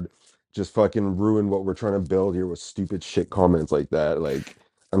Broussard just fucking ruin what we're trying to build here with stupid shit comments like that. Like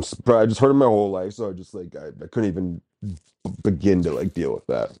I'm surprised. I just heard it my whole life, so I just like I couldn't even begin to like deal with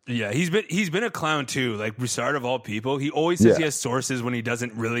that. Yeah, he's been a clown too. Like Broussard of all people, he always says he Yeah. has sources when he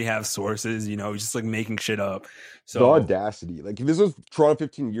doesn't really have sources. You know, he's just like making shit up. The So audacity. Like this was Toronto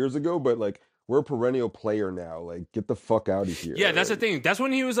 15 years ago, but like we're a perennial player now. Like get the fuck out of here. yeah, that's the Like, thing. That's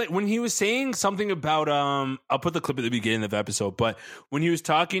when he was saying something about I'll put the clip at the beginning of the episode, but when he was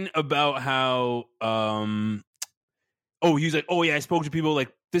talking about how he was like, oh yeah, I spoke to people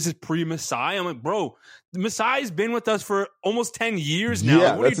like this is pre-Masai. I'm like, bro, Masai's been with us for almost 10 years now. Yeah,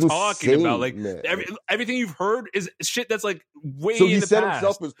 Like, what are you that's talking insane, about? Like man. everything you've heard is shit that's like way so in he the said past.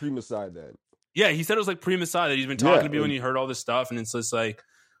 himself was pre-Masai then. Yeah, he said it was like pre-Masai that he's been talking Yeah, to people and like- he heard all this stuff, and it's just like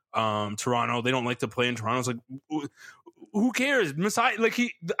Toronto, they don't like to play in Toronto. It's like, who cares? Masai, like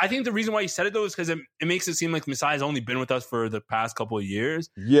I think the reason why he said it though is because it makes it seem like Masai's only been with us for the past couple of years.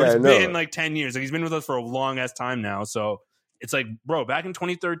 Yeah, But it's I know. been like 10 years. Like he's been with us for a long ass time now. So it's like, bro, back in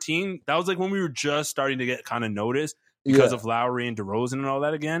 2013, that was like when we were just starting to get kind of noticed because Yeah. of Lowry and DeRozan and all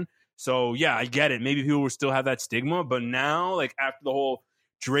that again. So yeah, I get it. Maybe people will still have that stigma, but now, like after the whole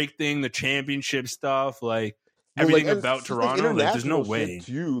Drake thing, the championship stuff, like Well, everything and about it's just, like, Toronto, like there's no international way. shit,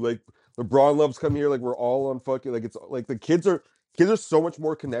 too. Like LeBron loves coming here. Like we're all on fucking like it's like the kids are so much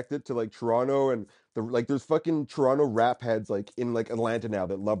more connected to like Toronto and there's fucking Toronto rap heads like in like Atlanta now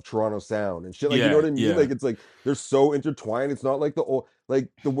that love Toronto sound and shit. Like you know Yeah, what I mean? yeah. Like it's like they're so intertwined. It's not like the old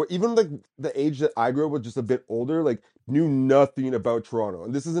even like the age that I grew up with, just a bit older, like knew nothing about Toronto.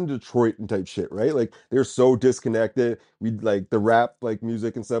 And this isn't Detroit and type shit, right? Like they're so disconnected. We like the rap like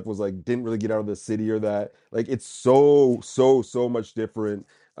music and stuff was like didn't really get out of the city or that. Like it's so much different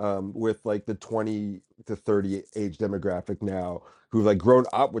with like the 20 to 30 age demographic now who've like grown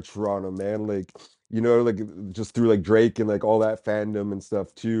up with Toronto, man. Like, you know, like just through like Drake and like all that fandom and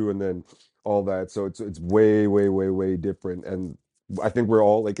stuff too, and then all that. So it's way different. And I think we're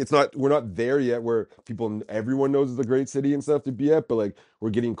all like, we're not there yet where everyone knows it's a great city and stuff to be at, but like we're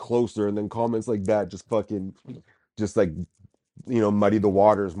getting closer. And then comments like that just like, muddy the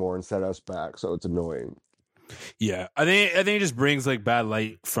waters more and set us back. So it's annoying. Yeah, I think it just brings like bad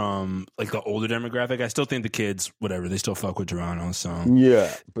light from like the older demographic. I still think the kids, whatever, they still fuck with Toronto. So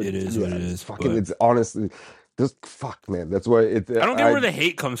yeah, but it is what it is. Fucking, it's honestly. Fuck, man. That's why I don't get where the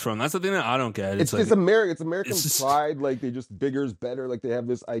hate comes from. That's the thing that I don't get. It's like, It's American pride. Like they just bigger's better. Like they have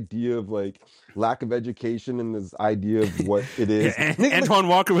this idea of like lack of education and this idea of what it is. Yeah, Antoine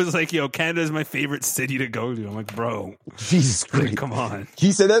Walker was like, "Yo, Canada is my favorite city to go to." I'm like, bro, Jesus Christ, come on.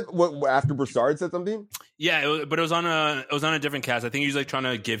 He said that after Broussard said something. Yeah, but it was on a different cast. I think he was like trying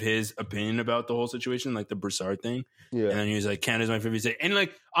to give his opinion about the whole situation, like the Broussard thing. Yeah, and then he was like, "Canada's my favorite state," and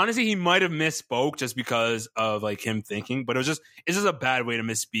like honestly, he might have misspoke just because of like him thinking, but it's just a bad way to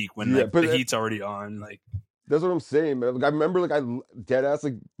misspeak when the heat's already on. Like that's what I'm saying, man. Like I remember, like I dead ass,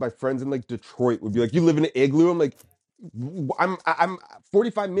 like my friends in like Detroit would be like, "You live in an igloo?" I'm like, I'm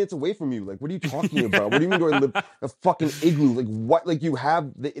 45 minutes away from you. Like, what are you talking about? What do you mean do I live in a fucking igloo? Like, what? Like, you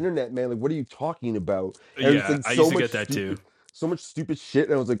have the internet, man. Like, what are you talking about? And yeah, like, I used to get that too. So much stupid shit,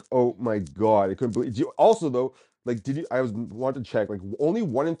 and I was like, oh my god, I couldn't believe it. Also, though, like, I wanted to check, like, only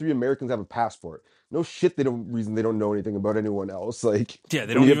 1 in 3 Americans have a passport. No shit, they don't know anything about anyone else. Like, yeah,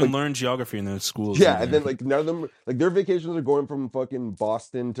 they don't even learn geography in their schools. Yeah, either. And then like none of them, like their vacations are going from fucking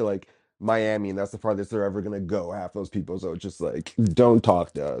Boston to like Miami, and that's the farthest they're ever gonna go. Half those people, so it's just like, don't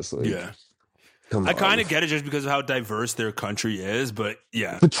talk to us. Like, yeah, I kind of get it just because of how diverse their country is, but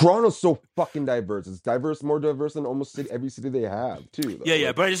yeah, but Toronto's so fucking diverse. It's more diverse than almost every city they have too. Though.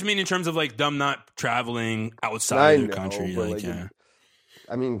 Yeah, but I just mean in terms of like them not traveling outside their country. Like, yeah.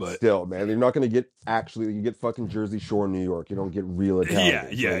 I mean, still, man, you're not going to get you get fucking Jersey Shore, New York. You don't get real Italian.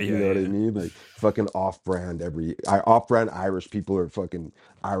 Yeah. You know what I mean? Like fucking off-brand Irish people are fucking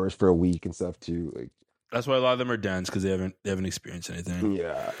Irish for a week and stuff too. Like that's why a lot of them are dense because they haven't experienced anything.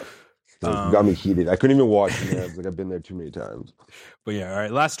 Yeah, got me heated. I couldn't even watch it. Like I've been there too many times. But yeah, all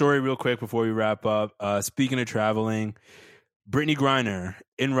right. Last story, real quick before we wrap up. Speaking of traveling. Brittany Griner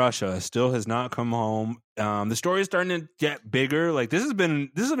in Russia still has not come home. The story is starting to get bigger. Like this has been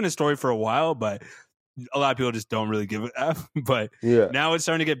a story for a while, but a lot of people just don't really give it up. But now it's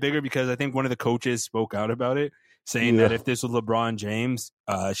starting to get bigger because I think one of the coaches spoke out about it, saying that if this was LeBron James,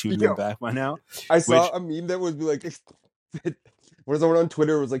 she would be back by now. I saw a meme that would be like, where someone on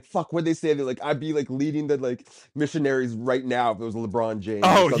Twitter was like, "Fuck, what they say?" They're like, "I'd be like leading the like missionaries right now if it was LeBron James."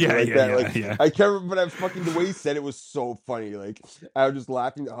 Oh yeah. I can't remember, but I fucking the way he said it was so funny. Like I was just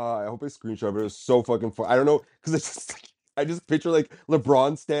laughing. I hope I screenshot, but it was so fucking funny. I don't know because it's just like, I just picture like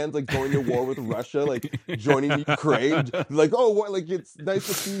LeBron stands like going to war with Russia, like joining Ukraine. Like, oh, what? Like it's nice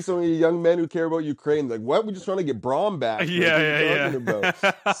to see so many young men who care about Ukraine. Like, what? We're just trying to get Braun back. Yeah.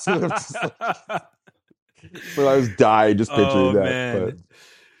 So I'm just like, but I was dying just picturing that. Man.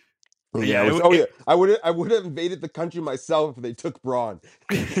 But yeah, I would have invaded the country myself if they took Braun.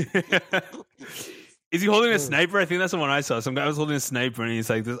 Is he holding a sniper? I think that's the one I saw. Some guy was holding a sniper, and he's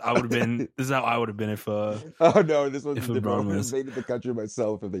like, "This is how I would have been if." Oh no, this was different. I would have invaded the country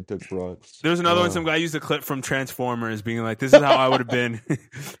myself if they took Braun. There was another one. Some guy used a clip from Transformers, being like, "This is how I would have been. This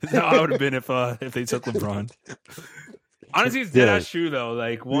is how I would have been if they took LeBron." Honestly, it's dead true though.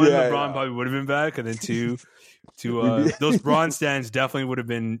 Like one, LeBron probably would have been back, and then two, those Braun stands definitely would have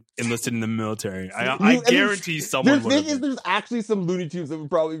been enlisted in the military. I guarantee someone. There's actually some Looney Tunes that would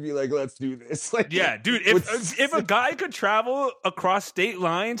probably be like, "Let's do this." Like, yeah, dude. If a guy could travel across state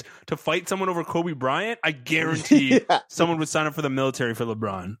lines to fight someone over Kobe Bryant, I guarantee someone would sign up for the military for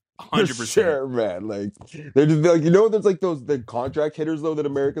LeBron. 100%. Sure, man. Like they're just like, there's like the contract hitters though that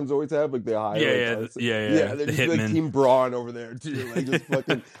Americans always have, like they hire. Yeah. They're just like Team Braun over there too, like just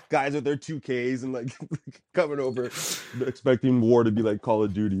fucking guys with their 2Ks and like coming over, expecting war to be like Call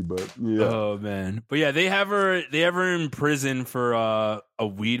of Duty. But yeah. Oh man, but yeah, they have her in prison for a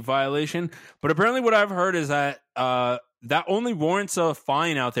weed violation. But apparently, what I've heard is that that only warrants a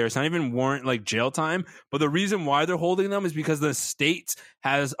fine out there. It's not even warrant like jail time. But the reason why they're holding them is because the state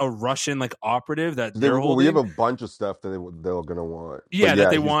has a Russian like operative that they're holding. We have a bunch of stuff that they're gonna want. Yeah,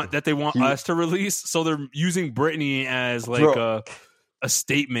 that they want us to release. So they're using Brittany as like a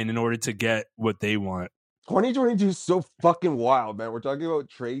statement in order to get what they want. 2022 is so fucking wild, man. We're talking about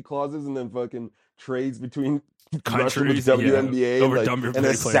trade clauses and then fucking trades between countries, WNBA, like an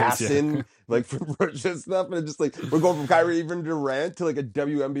assassin, like from Russia stuff, and it's just like we're going from Kyrie Durant to like a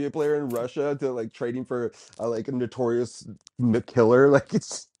WNBA player in Russia to like trading for like a notorious killer. Like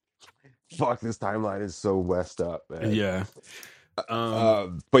it's fuck. This timeline is so messed up, man. Yeah,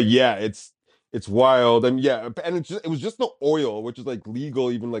 but yeah, it's It's wild. And yeah, and it was just the oil, which is like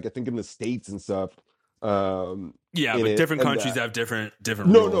legal even like I think in the States and stuff. Yeah, in but it, different and countries that. have different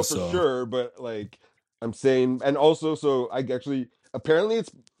No, rules. for So sure. But like I'm saying, and also, so I actually apparently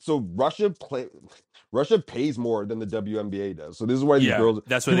it's so Russia pays more than the WNBA does. So this is why these yeah, girls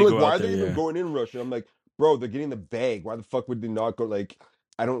that's why people they are like, go why out are they there. even Yeah. going in Russia? I'm like, bro, they're getting the bag. Why the fuck would they not go? Like,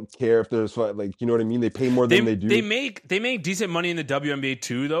 I don't care if there's like, you know what I mean? They pay more than they do. They make decent money in the WNBA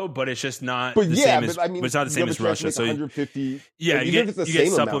too, though, but it's just not But the yeah, same as. but I mean, it's not the same you as have a chance to Russia. make So 150. yeah, like, you even get if it's the you get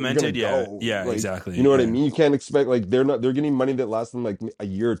same amount, supplemented. you're gonna Yeah, go. yeah, Like, exactly. You know what I yeah. mean? You can't expect like they're getting money that lasts them like a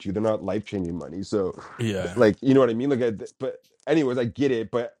year or two. They're not life changing money. So Yeah. like you know what I mean? But anyways, I get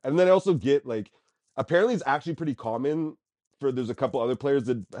it. But and then I also get like apparently it's actually pretty common for there's a couple other players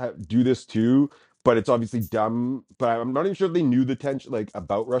that do this too. But it's obviously dumb. But I'm not even sure if they knew the tension like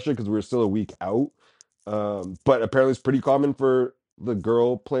about Russia because we were still a week out. But apparently it's pretty common for the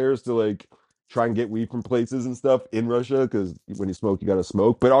girl players to like try and get weed from places and stuff in Russia because when you smoke, you gotta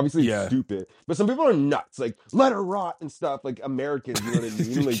smoke. But obviously it's Yeah. stupid. But some people are nuts, like let her rot and stuff, like Americans, you know what I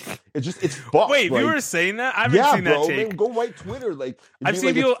mean? Like it's fucked. Wait, like, you were saying that? I haven't yeah, seen bro. that take. Man, go white Twitter. Like I've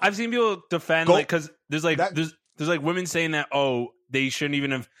seen people defend Go- like because there's like that- there's like women saying that they shouldn't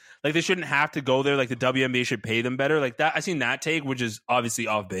even have like they shouldn't have to go there, like the WNBA should pay them better, like that. I've seen that take, which is obviously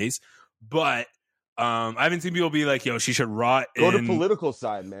off base, but I haven't seen people be like, yo, she should rot. Go to political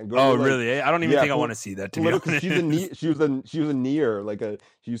side, man. Go Oh, to, like, really? I don't even think I want to see that. To be honest, she's a knee. She was a kneer. Like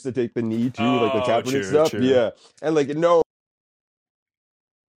she used to take the knee too, like the Oh, Kaepernick true, stuff. true. Yeah, and like no.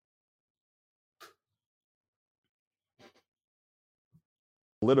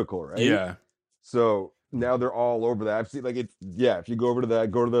 Political, right? Yeah. So now they're all over that. I've seen like it's yeah. If you go over to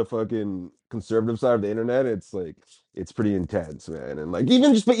that, go to the fucking conservative side of the internet. It's like it's pretty intense, man. And like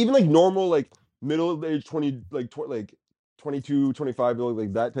even like normal like middle age 20 like 22, 25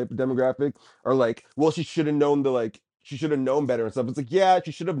 like that type of demographic are like, well, she should have known she should have known better and stuff. It's like yeah,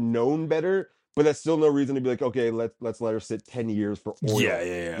 she should have known better. But that's still no reason to be like, okay, let's let her sit 10 years for oil.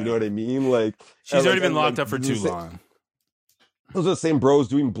 Yeah. You know what I mean? Like She's already like, been locked like, up for too long. Those are the same bros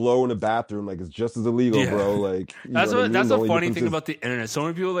doing blow in a bathroom. Like it's just as illegal, bro. Like that's what I mean? that's The the only funny difference thing is- about the internet. So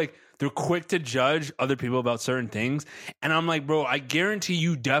many people like they're quick to judge other people about certain things, and I'm like, bro, I guarantee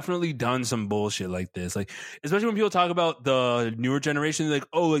you definitely done some bullshit like this. Like especially when people talk about the newer generation, like,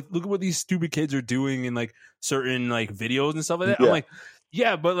 oh, like look at what these stupid kids are doing in like certain like videos and stuff like that. Yeah. I'm like,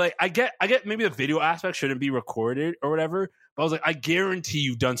 yeah, but like I get maybe the video aspect shouldn't be recorded or whatever. But I was like, I guarantee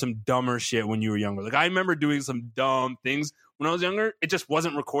you've done some dumber shit when you were younger. Like I remember doing some dumb things when I was younger. It just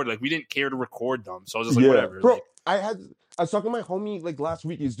wasn't recorded. Like we didn't care to record them. So I was just like, whatever. Bro, Like, I was talking to my homie like last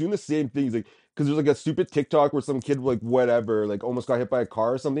week. He's doing the same things, like because there's like a stupid TikTok where some kid like whatever, like almost got hit by a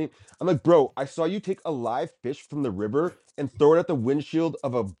car or something. I'm like, bro, I saw you take a live fish from the river and throw it at the windshield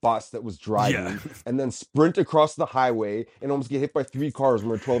of a bus that was driving, and then sprint across the highway and almost get hit by 3 cars when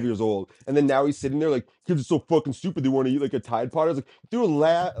we're 12 years old. And then now he's sitting there like, kids are so fucking stupid. They want to eat like a Tide Pod. I was like, threw a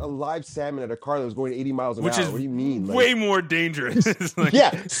live salmon at a car that was going 80 miles an which hour. is What do you mean? Like, way more dangerous. It's like,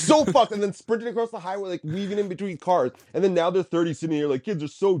 yeah, so fucked. And then sprinting across the highway, like weaving in between cars. And then now they're 30 sitting here like, kids are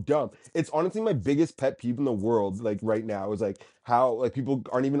so dumb. It's honestly my biggest pet peeve in the world, like right now, is like how like people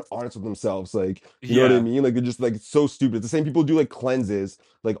aren't even honest with themselves. Like, you know what I mean? Like they're just like so stupid. It's the same people do like cleanses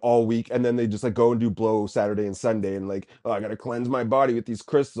like all week, and then they just like go and do blow Saturday and Sunday and like, oh, I gotta cleanse my body with these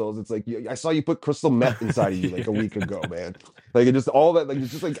crystals. It's like I saw you put crystal meth inside of you like a week ago, man. Like it just all that, like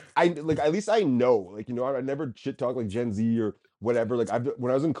it's just like I like at least I know, like, you know, I never shit talk like Gen Z or whatever. Like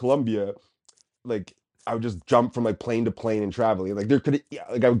when I was in Colombia, like I would just jump from like plane to plane and traveling. Like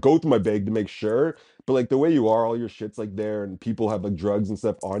like I would go through my bag to make sure, but like the way you are, all your shit's like there, and people have like drugs and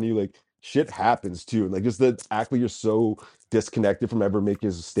stuff on you. Like shit happens too. And like just the act like you're so disconnected from ever making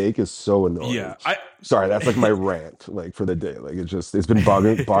a mistake is so annoying. Yeah, sorry, that's like my rant like for the day. Like it's been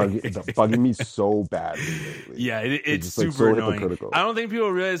bugging me so badly lately. Yeah, it's just, super like, so annoying. hypocritical. I don't think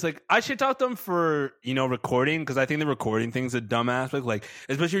people realize like I should talk them for recording, because I think the recording thing's a dumb aspect. Like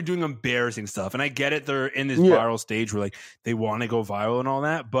especially if you're doing embarrassing stuff, and I get it. They're in this viral stage where like they want to go viral and all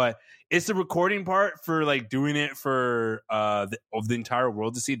that, but it's the recording part for like doing it for the entire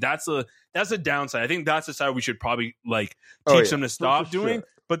world to see. That's a downside. I think that's the side we should probably like teach them to stop doing. Sure.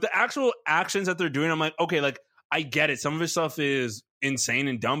 But the actual actions that they're doing, I'm like, okay, like I get it. Some of this stuff is insane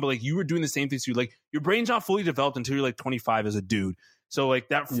and dumb, but like you were doing the same things too. Like your brain's not fully developed until you're like 25 as a dude. So like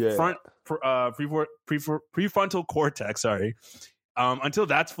that prefrontal cortex, until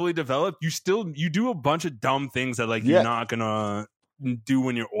that's fully developed, you do a bunch of dumb things that like you're not gonna do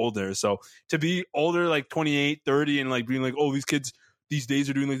when you're older. So to be older, like 28, 30, and like being like, oh, these kids these days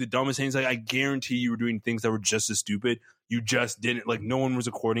are doing like the dumbest things. Like I guarantee you were doing things that were just as stupid. You just didn't, like, no one was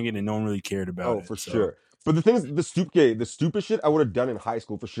recording it and no one really cared about it. Oh, for sure. But the thing is, the stupid shit I would have done in high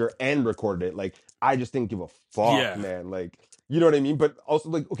school for sure and recorded it. Like, I just didn't give a fuck, man. Like, you know what I mean? But also,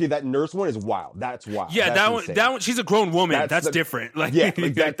 like, okay, that nurse one is wild. That's wild. Yeah, that's that one, she's a grown woman. That's different. Like, yeah,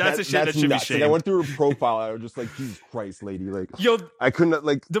 like that's a shit that should nuts. be shamed. Like, I went through her profile. I was just like, Jesus Christ, lady. Like, yo, I couldn't,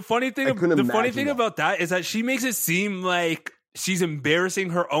 like, the funny thing about that is that she makes it seem like she's embarrassing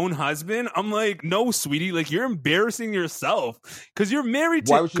her own husband. I'm like, no, sweetie, like, you're embarrassing yourself because you're married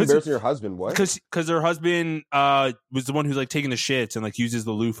to. Why was she embarrassing her husband? What? Because her husband was the one who's like taking the shits and like uses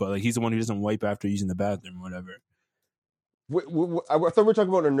the loofah. Like, he's the one who doesn't wipe after using the bathroom or whatever. I thought we were talking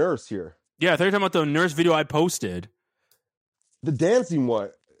about a nurse here. Yeah, I thought you were talking about the nurse video I posted. The dancing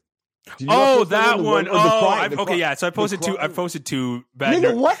one. Oh, that one. Okay, yeah. So I posted two. I posted two bad.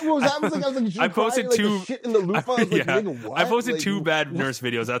 Nigga, what was that? I posted two. Like, shit in the loofah. I was like, nigga, what? I posted like, two bad nurse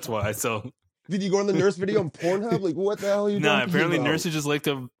videos. That's why. So. Did you go on the nurse video on Pornhub? Like, what the hell are you doing? Nah, apparently nurses just like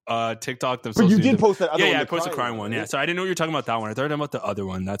to TikTok themselves. But you did post that other one. Yeah, I posted the crying one. Yeah, so I didn't know you were talking about that one. I thought you were talking about the other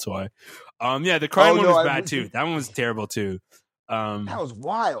one. That's why. Yeah, the crying one was bad too. That one was terrible too. That was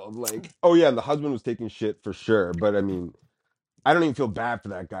wild. Like, oh yeah, and the husband was taking shit for sure. But I mean, I don't even feel bad for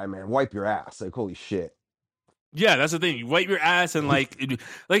that guy, man. Wipe your ass. Like, holy shit. Yeah, that's the thing. You wipe your ass and like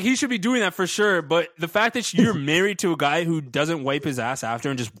he should be doing that for sure. But the fact that you're married to a guy who doesn't wipe his ass after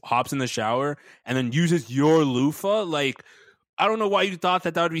and just hops in the shower and then uses your loofah, like, I don't know why you thought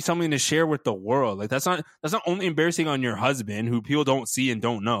that would be something to share with the world. Like, that's not only embarrassing on your husband, who people don't see and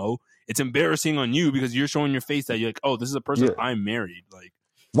don't know. It's embarrassing on you because you're showing your face that you're like, oh, this is a person I'm married. Like,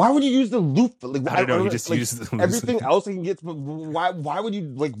 why would you use the loofah? Like, I don't know. You just like, use everything else you can get. Why would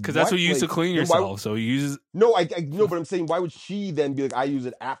you like? Because that's what you use to clean yourself. So you use. No, I know, but I'm saying, why would she then be like, I use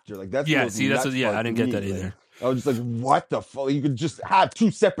it after? Like, that's yeah. See, that's what, yeah. I didn't get that either. Like, I was just like, what the fuck? You could just have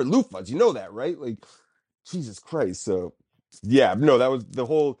two separate loofahs. You know that, right? Like, Jesus Christ. So, yeah, no, that was the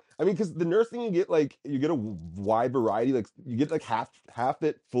whole. I mean, because the nurse thing, you get a wide variety. Like, you get like half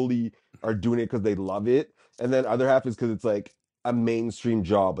it fully are doing it because they love it, and then other half is because it's like a mainstream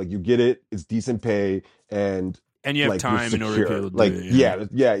job. Like, you get it, it's decent pay, and you have time in order to be able to like do it,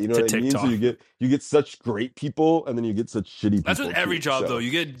 yeah, you know what I mean? TikTok. So you get such great people, and then you get such shitty people. That's with every job, though. You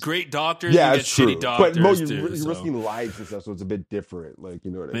get great doctors, yeah, you get shitty doctors. But you're risking lives and stuff, so it's a bit different. Like,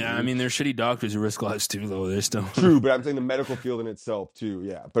 you know what I mean? Yeah, I mean, there's shitty doctors who risk lives too, though. They're still true, but I'm saying the medical field in itself too.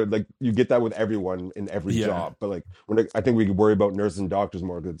 Yeah, but like, you get that with everyone in every job. But like, I think we could worry about nurses and doctors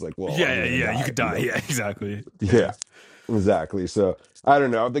more because it's like, well, yeah, you could die. You know? Yeah, exactly. Yeah, exactly. So I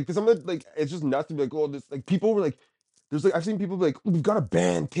don't know. Like, some of the, like, it's just nuts to be like, oh, this, like, people were like. There's like, I've seen people be like, we've got to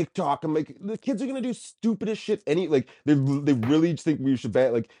ban TikTok. I'm like, the kids are gonna do stupidest shit. Like, they really think we should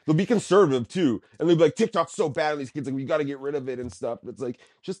ban. Like, they'll be conservative too, and they'll be like, TikTok's so bad. And these kids like, we got to get rid of it and stuff. It's like,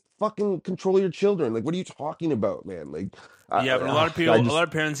 just fucking control your children. Like, what are you talking about, man? Like, yeah, but a lot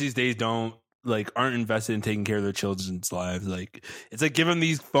of parents these days aren't invested in taking care of their children's lives. Like, it's like, give them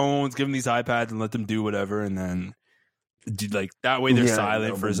these phones, give them these iPads, and let them do whatever, and then like that way they're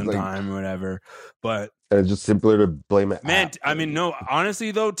silent for some time or whatever. But it's just simpler to blame it. Man, I mean, no, honestly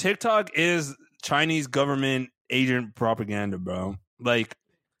though, TikTok is Chinese government agent propaganda, bro. Like,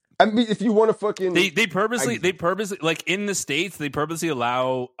 I mean, if you want to fucking they purposely like in the States, they purposely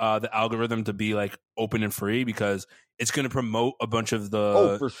allow the algorithm to be like open and free because it's going to promote a bunch of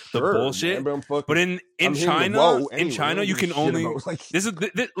the bullshit. Man, but in China, you can only this is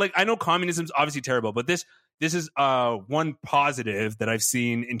like, I know communism's obviously terrible, but this is one positive that I've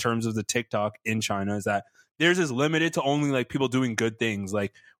seen in terms of the TikTok in China is that theirs is limited to only like people doing good things,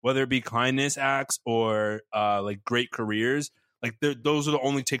 like whether it be kindness acts or like great careers. Like, those are the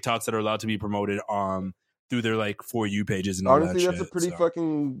only TikToks that are allowed to be promoted through their like For You pages and all that shit. Honestly, that's a pretty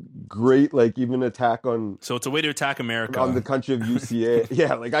fucking great, like, even attack on. So it's a way to attack America on the country of UCA.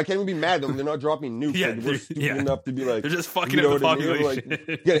 Yeah, like, I can't even be mad at them. They're not dropping nukes. Yeah, like, we're stupid enough to be like, they're just fucking up the population. Like,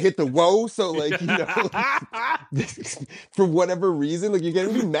 you gotta hit the whoa. So like, you know, for whatever reason, like, you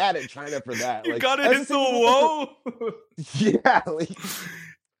can't be mad at China for that. You like, gotta hit the whoa. Yeah, like,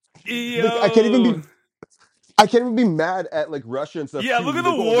 I can't even be mad at like Russia and stuff. Yeah, too. Look at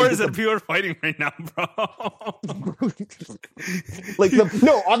the wars that people are fighting right now, bro. Like,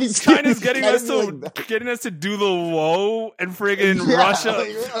 obviously China's getting us to do the whoa, and friggin'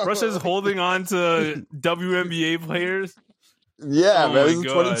 Russia's holding on to WNBA players. Yeah, man, this is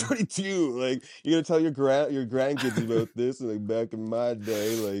 2022. Like, you're gonna tell your grandkids about this. And like, back in my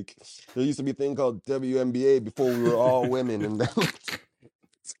day, like, there used to be a thing called WNBA before we were all women, and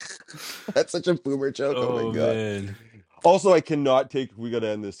that's such a boomer joke. Oh my god. Man. Also, we gotta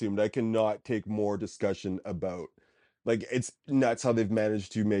end this soon, but I cannot take more discussion about like it's nuts how they've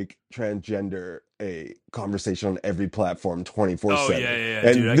managed to make transgender a conversation on every platform 24/7. Oh yeah.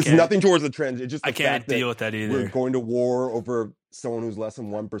 And Dude, this is nothing towards the trans. It's just the I can't fact that deal with that either. we're going to war over someone who's less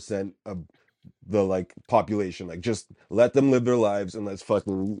than 1% of the like population. Like, just let them live their lives and let's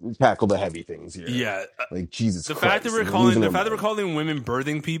fucking tackle the heavy things here. Yeah, like Jesus the Christ. fact that we're calling women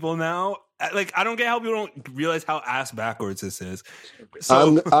birthing people now, like I don't get how people don't realize how ass backwards this is.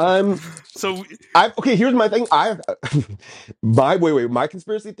 So okay. Here's my thing. My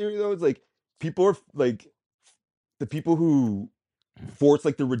conspiracy theory though is like people are like the people who force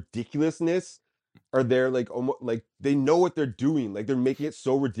like the ridiculousness are there like almost like they know what they're doing. Like they're making it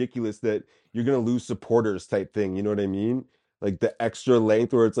so ridiculous that you're gonna lose supporters type thing. You know what I mean? Like the extra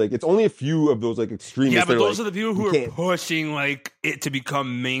length, where it's like it's only a few of those like extremists. Yeah, but those like, are the people who are pushing like it to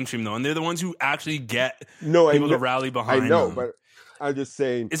become mainstream though, and they're the ones who actually get people to rally behind. I know, them. but I'm just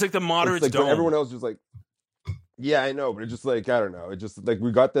saying it's like the moderates like, don't. Everyone else just like, yeah, I know, but it's just like I don't know. It just like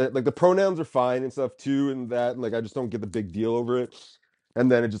we got the pronouns are fine and stuff too, and that and, like I just don't get the big deal over it. And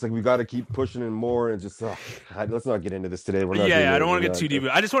then it's just like we got to keep pushing and more, and just let's not get into this today. We're not. I don't want to get too deep.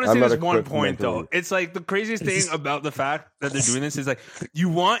 I just want to say this one point though. It's like the craziest thing about the fact that they're doing this is like you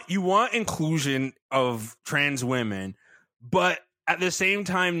want inclusion of trans women, but at the same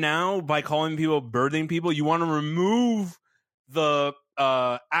time now by calling people birthing people, you want to remove the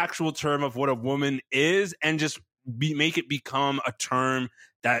actual term of what a woman is and just make it become a term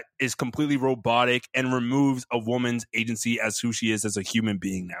that is completely robotic and removes a woman's agency as who she is as a human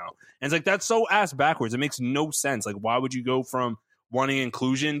being now. And it's like, that's so ass backwards. It makes no sense. Like, why would you go from wanting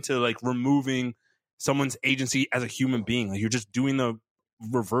inclusion to like removing someone's agency as a human being? Like, you're just doing the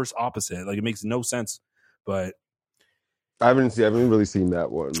reverse opposite. Like, it makes no sense. But I haven't really seen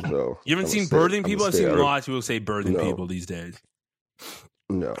that one. So you haven't seen birthing people? I've seen a lot of people say birthing people these days.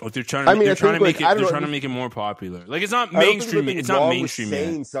 No, like they're trying to make it more popular. Like it's not mainstream. It's not mainstream.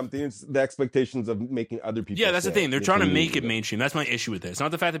 Saying something. It's the expectations of making other people. Yeah, that's the thing. They're trying to make it mainstream. That's my issue with it. It's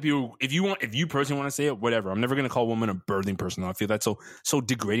not the fact that people. If you personally want to say it, whatever. I'm never going to call a woman a birthing person. I feel that's so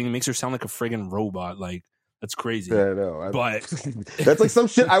degrading. It makes her sound like a friggin' robot. Like that's crazy. Yeah, I know. But that's like some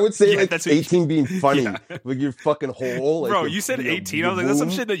shit I would say. Like that's 18 being funny. Yeah. Like your fucking hole. Like, bro, you said 18. I was like, that's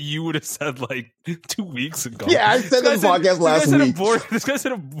some shit that you would have said like 2 weeks ago. Yeah, I said that on the podcast last week. This guy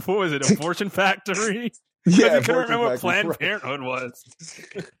said, what was it? Abortion Factory? Yeah, I couldn't remember what Planned Parenthood was.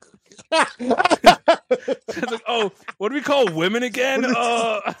 Like, oh, what do we call women again?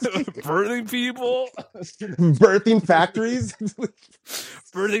 Birthing people, birthing factories,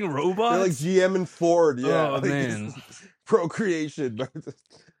 birthing robots. They're like GM and Ford. Yeah, oh man, procreation.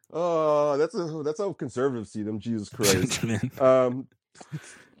 Oh, that's how conservatives see them. Jesus Christ.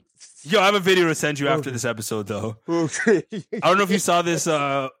 Yo, I have a video to send you after this episode, though. Okay. I don't know if you saw this.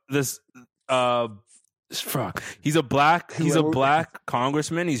 Fuck. He's a black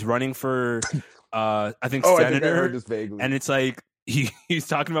congressman. He's running for I think senator. I think I heard this vaguely. And it's like he's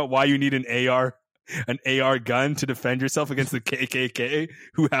talking about why you need an AR gun to defend yourself against the KKK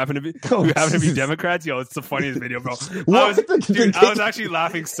who happen to be Democrats. Yo, it's the funniest video, bro. I was actually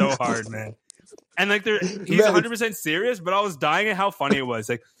laughing so hard, man. And like he's 100% serious, but I was dying at how funny it was.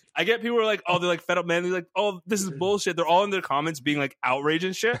 Like I get people who are like, oh, they're like fed up, man. They're like, oh, this is bullshit. They're all in their comments being like outraged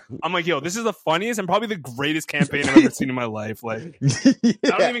and shit. I'm like, yo, this is the funniest and probably the greatest campaign I've ever seen in my life. Like, I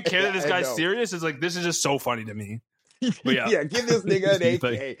don't even care that this guy's serious. It's like, this is just so funny to me. But yeah, give this nigga an AK.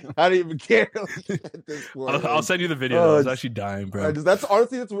 Like, I don't even care. At this point. I'll send you the video. I was actually dying, bro. That's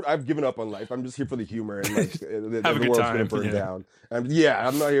what I've given up on life. I'm just here for the humor and like the world's gonna burn down. I'm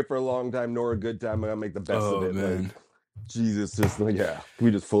not here for a long time nor a good time. I'm gonna make the best of it. Man. Like, Jesus, just like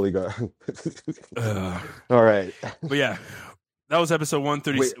we just fully got. All right, but yeah, that was episode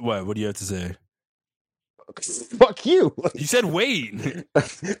 130. What do you have to say? Fuck you. You said wait.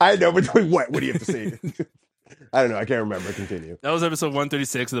 I know, but what? What do you have to say? I don't know. I can't remember. Continue. That was episode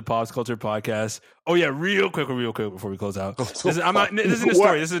 136 of the Pops Culture Podcast. Oh yeah, real quick before we close out. This isn't a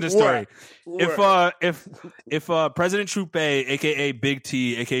story. This isn't a story. If President Troop A, aka Big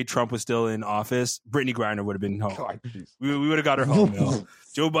T, aka Trump, was still in office, Brittany Griner would have been home. God, we would have got her home. Yo.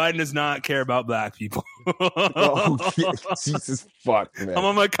 Joe Biden does not care about black people. Jesus fuck, man. I'm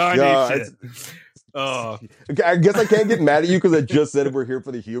on my Kanye shit. Oh, I guess I can't get mad at you because I just said we're here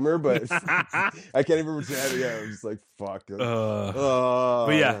for the humor, but I can't even pretend. Yeah, I'm just like fuck.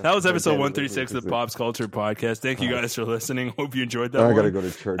 But yeah, that was episode 136 of the Pops Culture Podcast. Thank you guys for listening. Hope you enjoyed that. I gotta go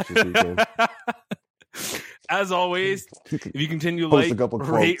to church this weekend. As always, if you continue to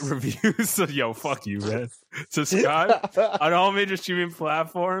rate, reviews, so yo, fuck you, man. Subscribe on all major streaming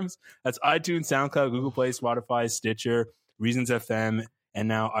platforms. That's iTunes, SoundCloud, Google Play, Spotify, Stitcher, Reasons FM, and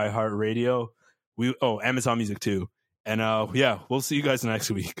now iHeartRadio. Amazon Music too. And yeah, we'll see you guys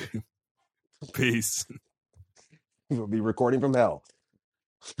next week. Peace. We'll be recording from hell.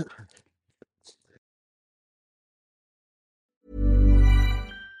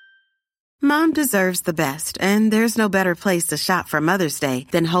 Mom deserves the best, and there's no better place to shop for Mother's Day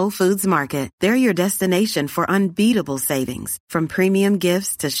than Whole Foods Market. They're your destination for unbeatable savings, from premium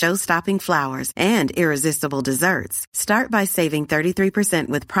gifts to show-stopping flowers and irresistible desserts. Start by saving 33%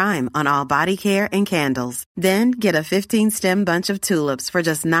 with Prime on all body care and candles. Then get a 15-stem bunch of tulips for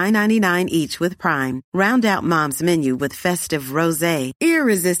just $9.99 each with Prime. Round out Mom's menu with festive rosé,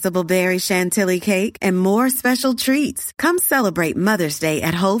 irresistible berry chantilly cake, and more special treats. Come celebrate Mother's Day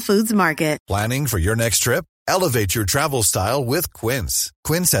at Whole Foods Market. Planning for your next trip? Elevate your travel style with Quince.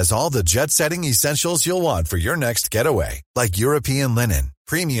 Quince has all the jet-setting essentials you'll want for your next getaway, like European linen,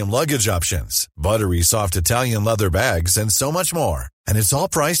 premium luggage options, buttery soft Italian leather bags, and so much more. And it's all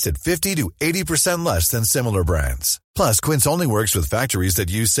priced at 50 to 80% less than similar brands. Plus, Quince only works with factories that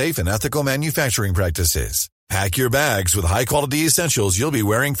use safe and ethical manufacturing practices. Pack your bags with high-quality essentials you'll be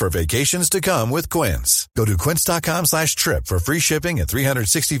wearing for vacations to come with Quince. Go to quince.com/trip for free shipping and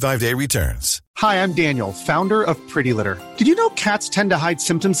 365-day returns. Hi, I'm Daniel, founder of Pretty Litter. Did you know cats tend to hide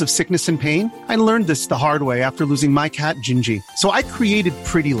symptoms of sickness and pain? I learned this the hard way after losing my cat, Gingy. So I created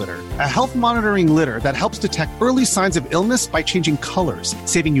Pretty Litter, a health monitoring litter that helps detect early signs of illness by changing colors,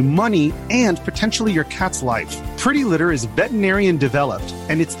 saving you money and potentially your cat's life. Pretty Litter is veterinarian developed,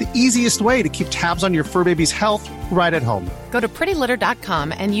 and it's the easiest way to keep tabs on your fur baby's health right at home. Go to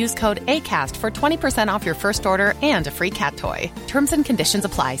prettylitter.com and use code ACAST for 20% off your first order and a free cat toy. Terms and conditions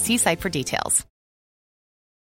apply. See site for details.